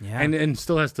Freedom, and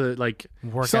still has to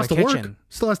Work still at has a to work, kitchen.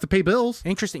 still has to pay bills.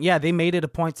 Interesting. Yeah, they made it a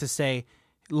point to say,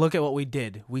 look at what we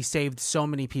did. We saved so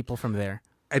many people from there.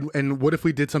 And what if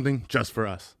we did something just for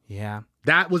us? Yeah.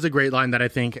 That was a great line that I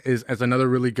think is as another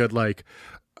really good,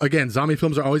 again, zombie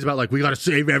films are always about we got to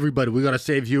save everybody, we got to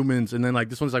save humans, and then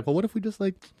this one's well, what if we just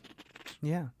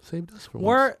saved us for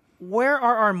once? Where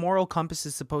are our moral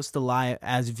compasses supposed to lie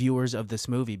as viewers of this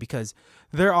movie? Because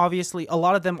they're obviously, a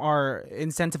lot of them are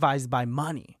incentivized by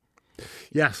money.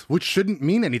 Yes, which shouldn't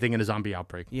mean anything in a zombie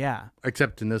outbreak. Yeah.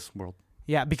 Except in this world.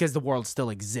 Yeah, because the world still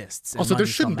exists. and Also, there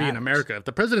money still shouldn't be in matters. America. If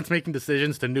the president's making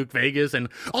decisions to nuke Vegas, and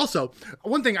also,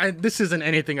 one thing, this isn't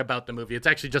anything about the movie. It's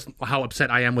actually just how upset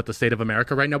I am with the state of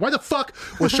America right now. Why the fuck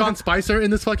was Sean Spicer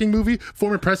in this fucking movie?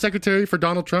 Former press secretary for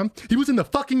Donald Trump. He was in the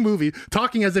fucking movie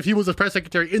talking as if he was a press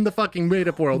secretary in the fucking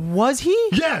made-up world. Was he?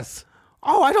 Yes!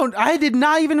 Oh, I did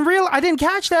not even I didn't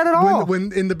catch that at all.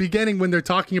 When in the beginning, when they're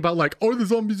talking about are the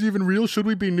zombies even real? Should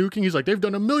we be nuking? He's like, they've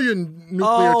done 1 million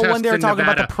nuclear tests when they were in talking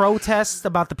Nevada. about the protests,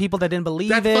 about the people that didn't believe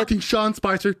That it. fucking Sean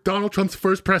Spicer, Donald Trump's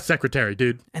first press secretary,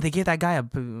 dude. And they gave that guy a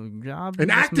job. An in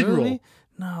this acting movie? role.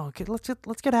 No, okay,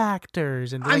 let's get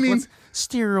actors and I mean, let's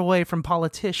steer away from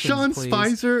politicians. Sean please.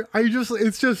 Spicer,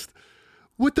 it's just,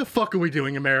 what the fuck are we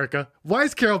doing, America? Why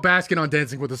is Carol Baskin on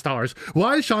Dancing with the Stars?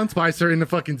 Why is Sean Spicer in the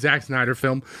fucking Zack Snyder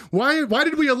film? Why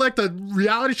did we elect a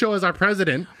reality show as our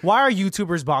president? Why are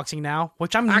YouTubers boxing now?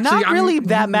 Which I'm Actually, not really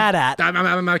that mad at.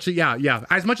 I'm actually, yeah.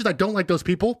 As much as I don't like those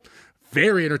people,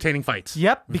 very entertaining fights.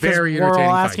 Yep, because very we're all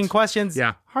entertaining asking fights. questions.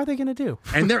 Yeah. How are they going to do?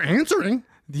 And they're answering.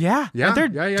 Yeah, Yeah, and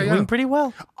they're yeah, doing yeah. pretty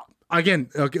well. Again,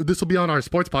 this will be on our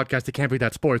sports podcast. It can't be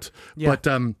that sports. Yeah. But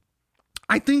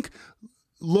I think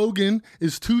Logan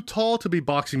is too tall to be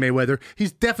boxing Mayweather.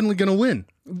 He's definitely going to win.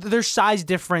 Their size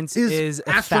difference is a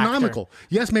astronomical. factor.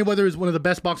 Yes, Mayweather is one of the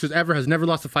best boxers ever, has never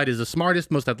lost a fight, is the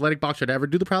smartest, most athletic boxer to ever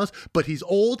do the prowess, but he's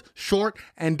old, short,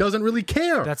 and doesn't really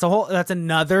care. That's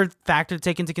another factor to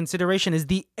take into consideration is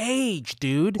the age,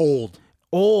 dude. Old.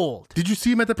 Did you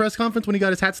see him at the press conference when he got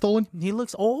his hat stolen? He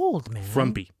looks old, man.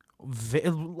 Frumpy. A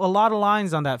lot of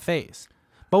lines on that face.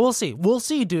 But we'll see. We'll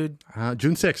see, dude.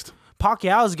 June 6th.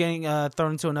 Pacquiao's getting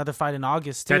thrown into another fight in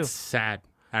August, too. That's sad,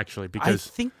 actually, I because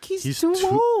think he's too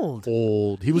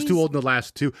old. He was too old in the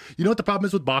last two. You know what the problem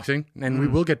is with boxing? And we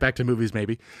will get back to movies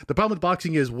maybe. The problem with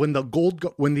boxing is when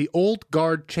the old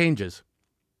guard changes,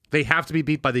 they have to be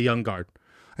beat by the young guard.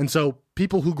 And so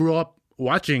people who grew up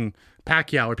watching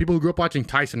Pacquiao, or people who grew up watching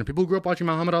Tyson, or people who grew up watching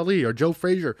Muhammad Ali or Joe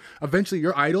Frazier, eventually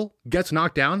your idol gets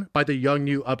knocked down by the young,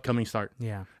 new, upcoming start.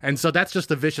 Yeah. And so that's just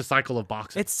the vicious cycle of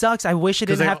boxing. It sucks. I wish it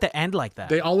didn't they- have to end like that.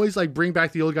 They always bring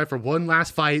back the old guy for one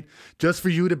last fight just for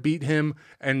you to beat him,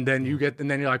 and then you're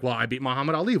like, well, I beat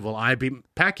Muhammad Ali. Well, I beat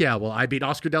Pacquiao. Well, I beat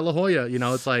Oscar De La Hoya. You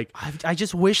know, it's like I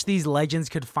just wish these legends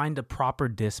could find a proper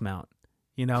dismount.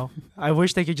 You know, I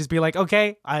wish they could just be like,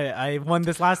 okay, I won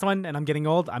this last one and I'm getting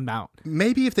old. I'm out.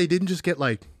 maybe if they didn't just get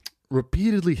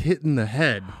repeatedly hit in the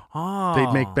head, Oh,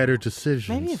 they'd make better decisions.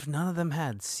 Maybe if none of them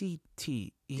had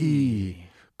CTE.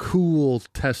 Cool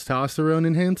testosterone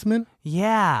enhancement.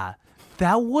 Yeah,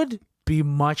 that would be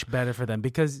much better for them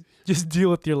because just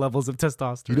deal with your levels of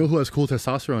testosterone. You know who has cool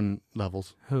testosterone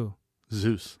levels? Who?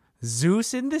 Zeus.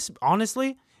 Zeus in this?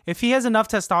 Honestly, if he has enough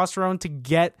testosterone to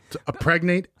get To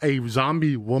impregnate a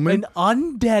zombie woman.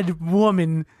 an undead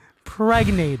woman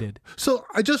pregnated. So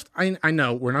I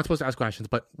know we're not supposed to ask questions,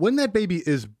 but when that baby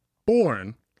is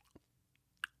born,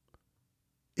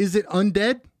 is it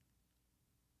undead?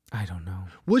 I don't know.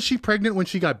 Was she pregnant when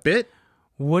she got bit?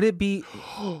 Would it be?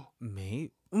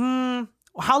 Maybe.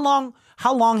 How long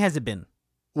has it been?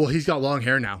 Well, he's got long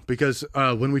hair now because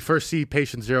when we first see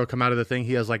Patient Zero come out of the thing,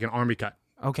 he has an army cut.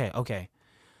 Okay.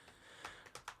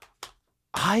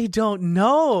 I don't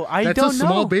know. That's a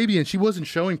small baby, and she wasn't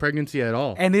showing pregnancy at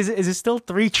all. And is it still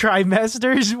 3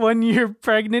 trimesters when you're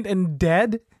pregnant and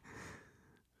dead?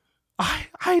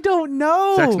 I don't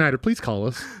know. Zack Snyder, please call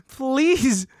us.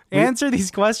 Please answer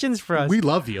these questions for us. We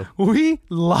love you. We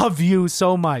love you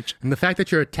so much. And the fact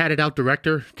that you're a tatted out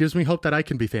director gives me hope that I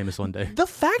can be famous one day. The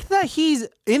fact that he's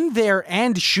in there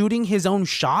and shooting his own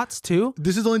shots too.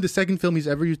 This is only the second film he's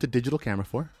ever used a digital camera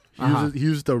for. He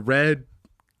used the red,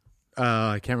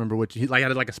 I can't remember which. He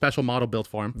had a special model built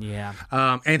for him. Yeah.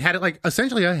 And had it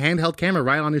essentially a handheld camera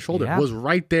right on his shoulder. Yeah. Was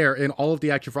right there in all of the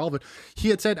action for all of it. He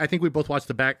had said, I think we both watched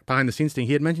the behind the scenes thing.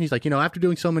 He had mentioned, he's like, after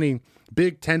doing so many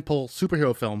big tentpole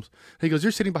superhero films, he goes,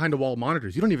 you're sitting behind a wall of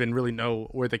monitors. You don't even really know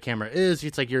where the camera is.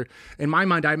 It's like in my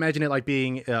mind, I imagine it like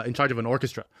being in charge of an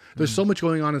orchestra. There's so much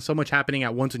going on and so much happening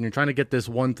at once, and you're trying to get this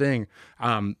one thing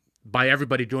by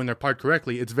everybody doing their part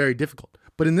correctly. It's very difficult.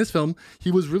 But in this film,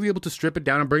 he was really able to strip it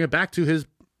down and bring it back to his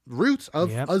roots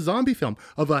of Yep. a zombie film,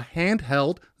 of a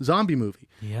handheld zombie movie.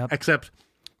 Yep. Except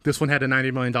this one had a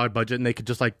 $90 million budget and they could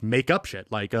just like make up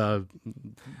shit like a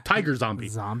tiger zombie.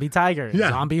 Zombie tiger. Yeah.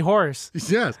 Zombie horse.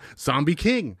 Yes. Zombie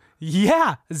king.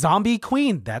 Yeah. Zombie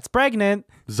queen. That's pregnant.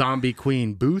 Zombie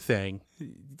queen boo thing.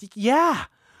 Yeah.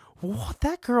 What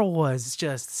that girl was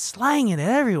just slanging it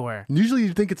everywhere. Usually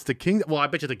you'd think it's the king. Well, I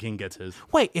bet you the king gets his.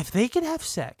 Wait, if they could have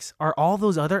sex, are all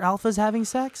those other alphas having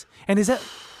sex? And is that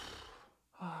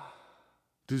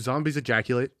Do zombies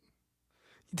ejaculate?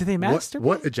 do they masturbate?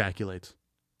 What ejaculates?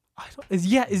 I don't, is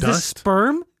this Dust?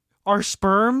 sperm? Are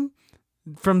sperm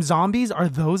from zombies? Are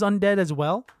those undead as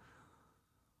well?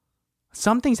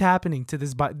 Something's happening to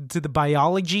to the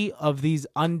biology of these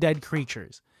undead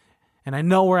creatures. And I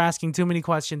know we're asking too many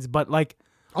questions, but like,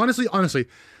 Honestly,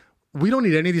 we don't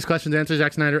need any of these questions answered,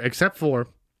 Zack Snyder, except for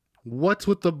what's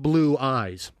with the blue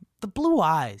eyes? the blue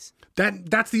eyes.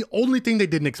 That's the only thing they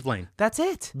didn't explain, That's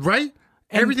it. right?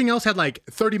 Everything else had like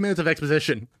 30 minutes of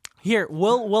exposition. Here,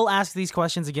 we'll ask these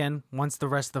questions again once the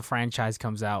rest of the franchise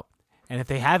comes out. And if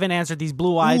they haven't answered these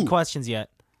blue-eyed Ooh. questions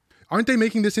yet, Aren't they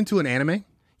making this into an anime?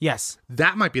 yes.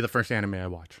 That might be the first anime I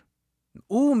watch.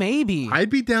 Ooh, maybe. I'd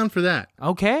be down for that.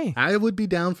 Okay. I would be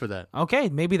down for that. Okay,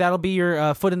 maybe that'll be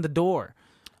your foot in the door.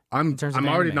 I'm terms of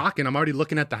already anime. knocking. I'm already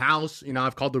looking at the house. You know,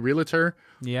 I've called the realtor.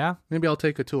 Yeah. Maybe I'll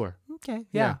take a tour. Okay.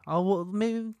 Yeah.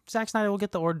 Maybe Zack Snyder will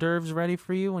get the hors d'oeuvres ready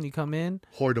for you when you come in.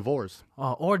 Hors d'oeuvres.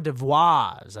 Hors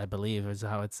d'oeuvres, I believe, is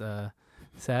how it's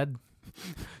said.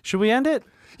 Should we end it?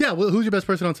 Yeah, well, who's your best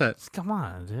person on set? Come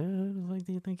on, dude. What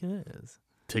do you think it is?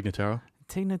 Tig Notaro.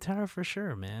 Tig Notaro for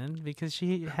sure, man. Because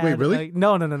she had. Wait, really? Like,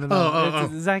 no. Oh.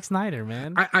 It's Zack Snyder,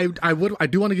 man. I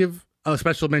do want to give a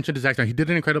special mention to Zack Snyder. He did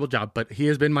an incredible job, but he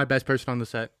has been my best person on the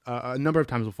set a number of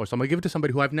times before. So I'm gonna give it to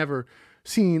somebody who I've never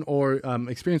seen or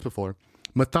experienced before.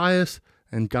 Matthias,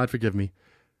 and God forgive me,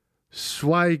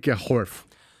 Schweigehorf.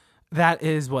 That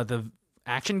is what, the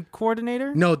action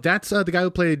coordinator? No, that's the guy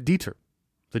who played Dieter,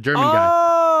 the German guy.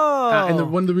 Oh.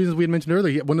 One of the reasons we had mentioned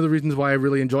earlier, one of the reasons why I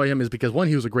really enjoy him is because, one,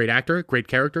 he was a great actor, great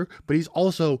character, but he's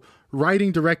also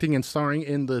writing, directing, and starring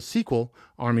in the sequel,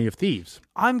 Army of Thieves.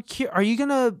 I'm curious. Are you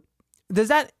gonna? Does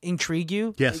that intrigue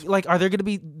you? Yes. Like, are there gonna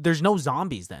be? There's no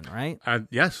zombies then, right?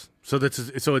 Yes. So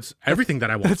it's everything that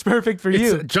I want. That's perfect for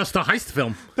you. It's just a heist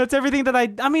film. That's everything that I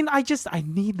mean, I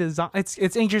need the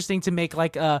it's interesting to make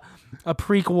like a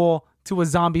prequel to a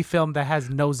zombie film that has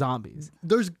no zombies.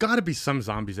 There's got to be some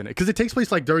zombies in it because it takes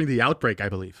place like during the outbreak, I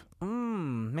believe.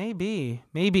 Maybe.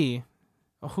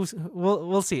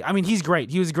 We'll see. I mean, he's great.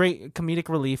 He was great comedic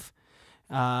relief.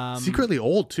 Secretly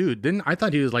old too. I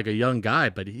thought he was like a young guy,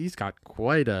 but he's got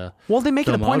quite a. Well, they make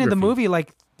it a point in the filmography. movie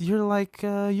like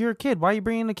you're a kid. Why are you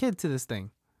bringing a kid to this thing?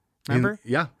 Remember?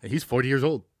 Yeah, he's 40 years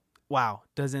old. Wow,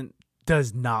 does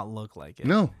not look like it.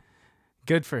 No,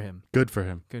 Good for him. good for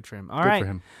him. Good for him. All Good right. for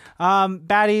him.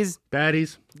 Baddies,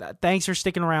 Baddies. thanks for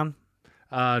sticking around.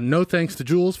 No thanks to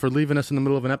Jules for leaving us in the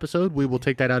middle of an episode. We will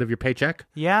take that out of your paycheck.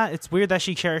 Yeah, it's weird that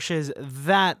she cherishes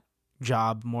that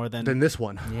job more than Than this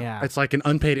one. Yeah. It's like an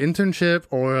unpaid internship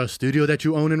or a studio that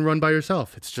you own and run by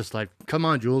yourself. It's just like, come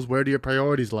on, Jules, where do your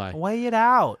priorities lie? weigh it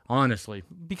out Honestly.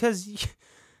 because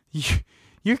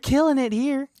you're killing it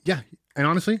here. Yeah. And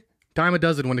honestly, dime a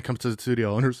dozen when it comes to the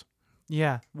studio owners.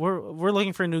 Yeah, we're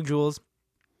looking for new Jules.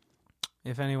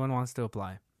 If anyone wants to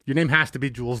apply. Your name has to be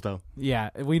Jules, though. Yeah,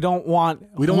 we don't want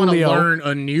We don't want to Julio. learn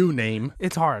a new name.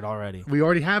 It's hard already. We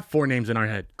already have 4 names in our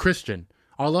head. Christian,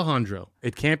 Alejandro.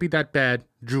 It can't be that bad.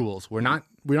 Jules. We're not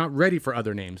ready for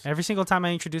other names. Every single time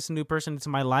I introduce a new person into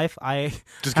my life, I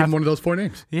Just give them one of those 4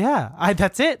 names.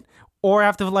 that's it. Or I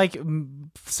have to like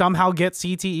somehow get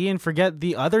CTE and forget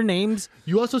the other names.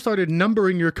 You also started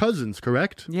numbering your cousins,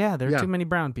 correct? Yeah, there are Yeah. too many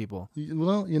brown people.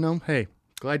 Well, hey,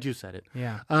 glad you said it.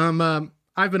 Yeah.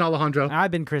 I've been Alejandro, I've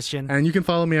been Christian. and you can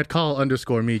follow me at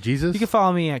call_me_Jesus. You can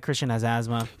follow me at Christian Has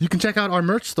Asthma. You can check out our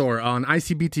merch store on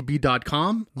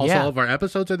icbtb.com. Also, Yeah. all of our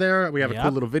episodes are there. We have a Yep.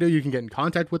 cool little video. You can get in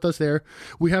contact with us there.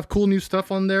 We have cool new stuff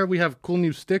on there. We have cool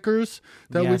new stickers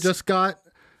that we Yes. just got.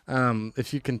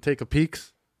 If you can take a peek.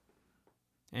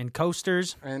 And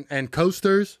coasters. And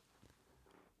coasters.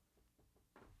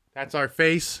 That's our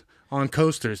face on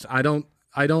coasters. I don't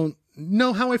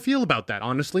know how I feel about that,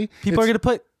 honestly. People are It's- going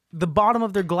to put the bottom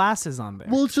of their glasses on there.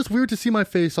 Well, it's just weird to see my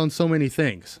face on so many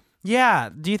things. Yeah.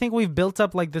 Do you think we've built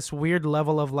up like this weird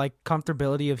level of like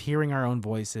comfortability of hearing our own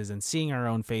voices and seeing our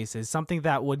own faces? Something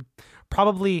that would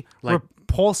probably Like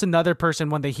repulse another person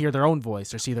when they hear their own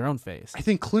voice or see their own face. I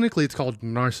think clinically it's called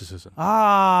narcissism.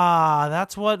 Ah,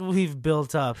 that's what we've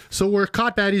built up. So we're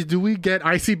caught baddies. Do we get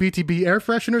ICBTB air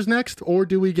fresheners next, or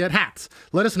do we get hats?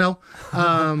 Let us know.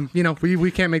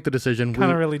 We can't make the decision.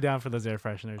 Kind of really down for those air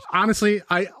fresheners. Honestly,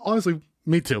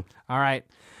 me too. All right,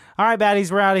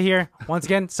 baddies, we're out of here. Once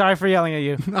again, sorry for yelling at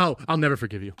you. Oh, I'll never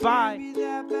forgive you. Bye. Be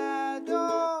that bad.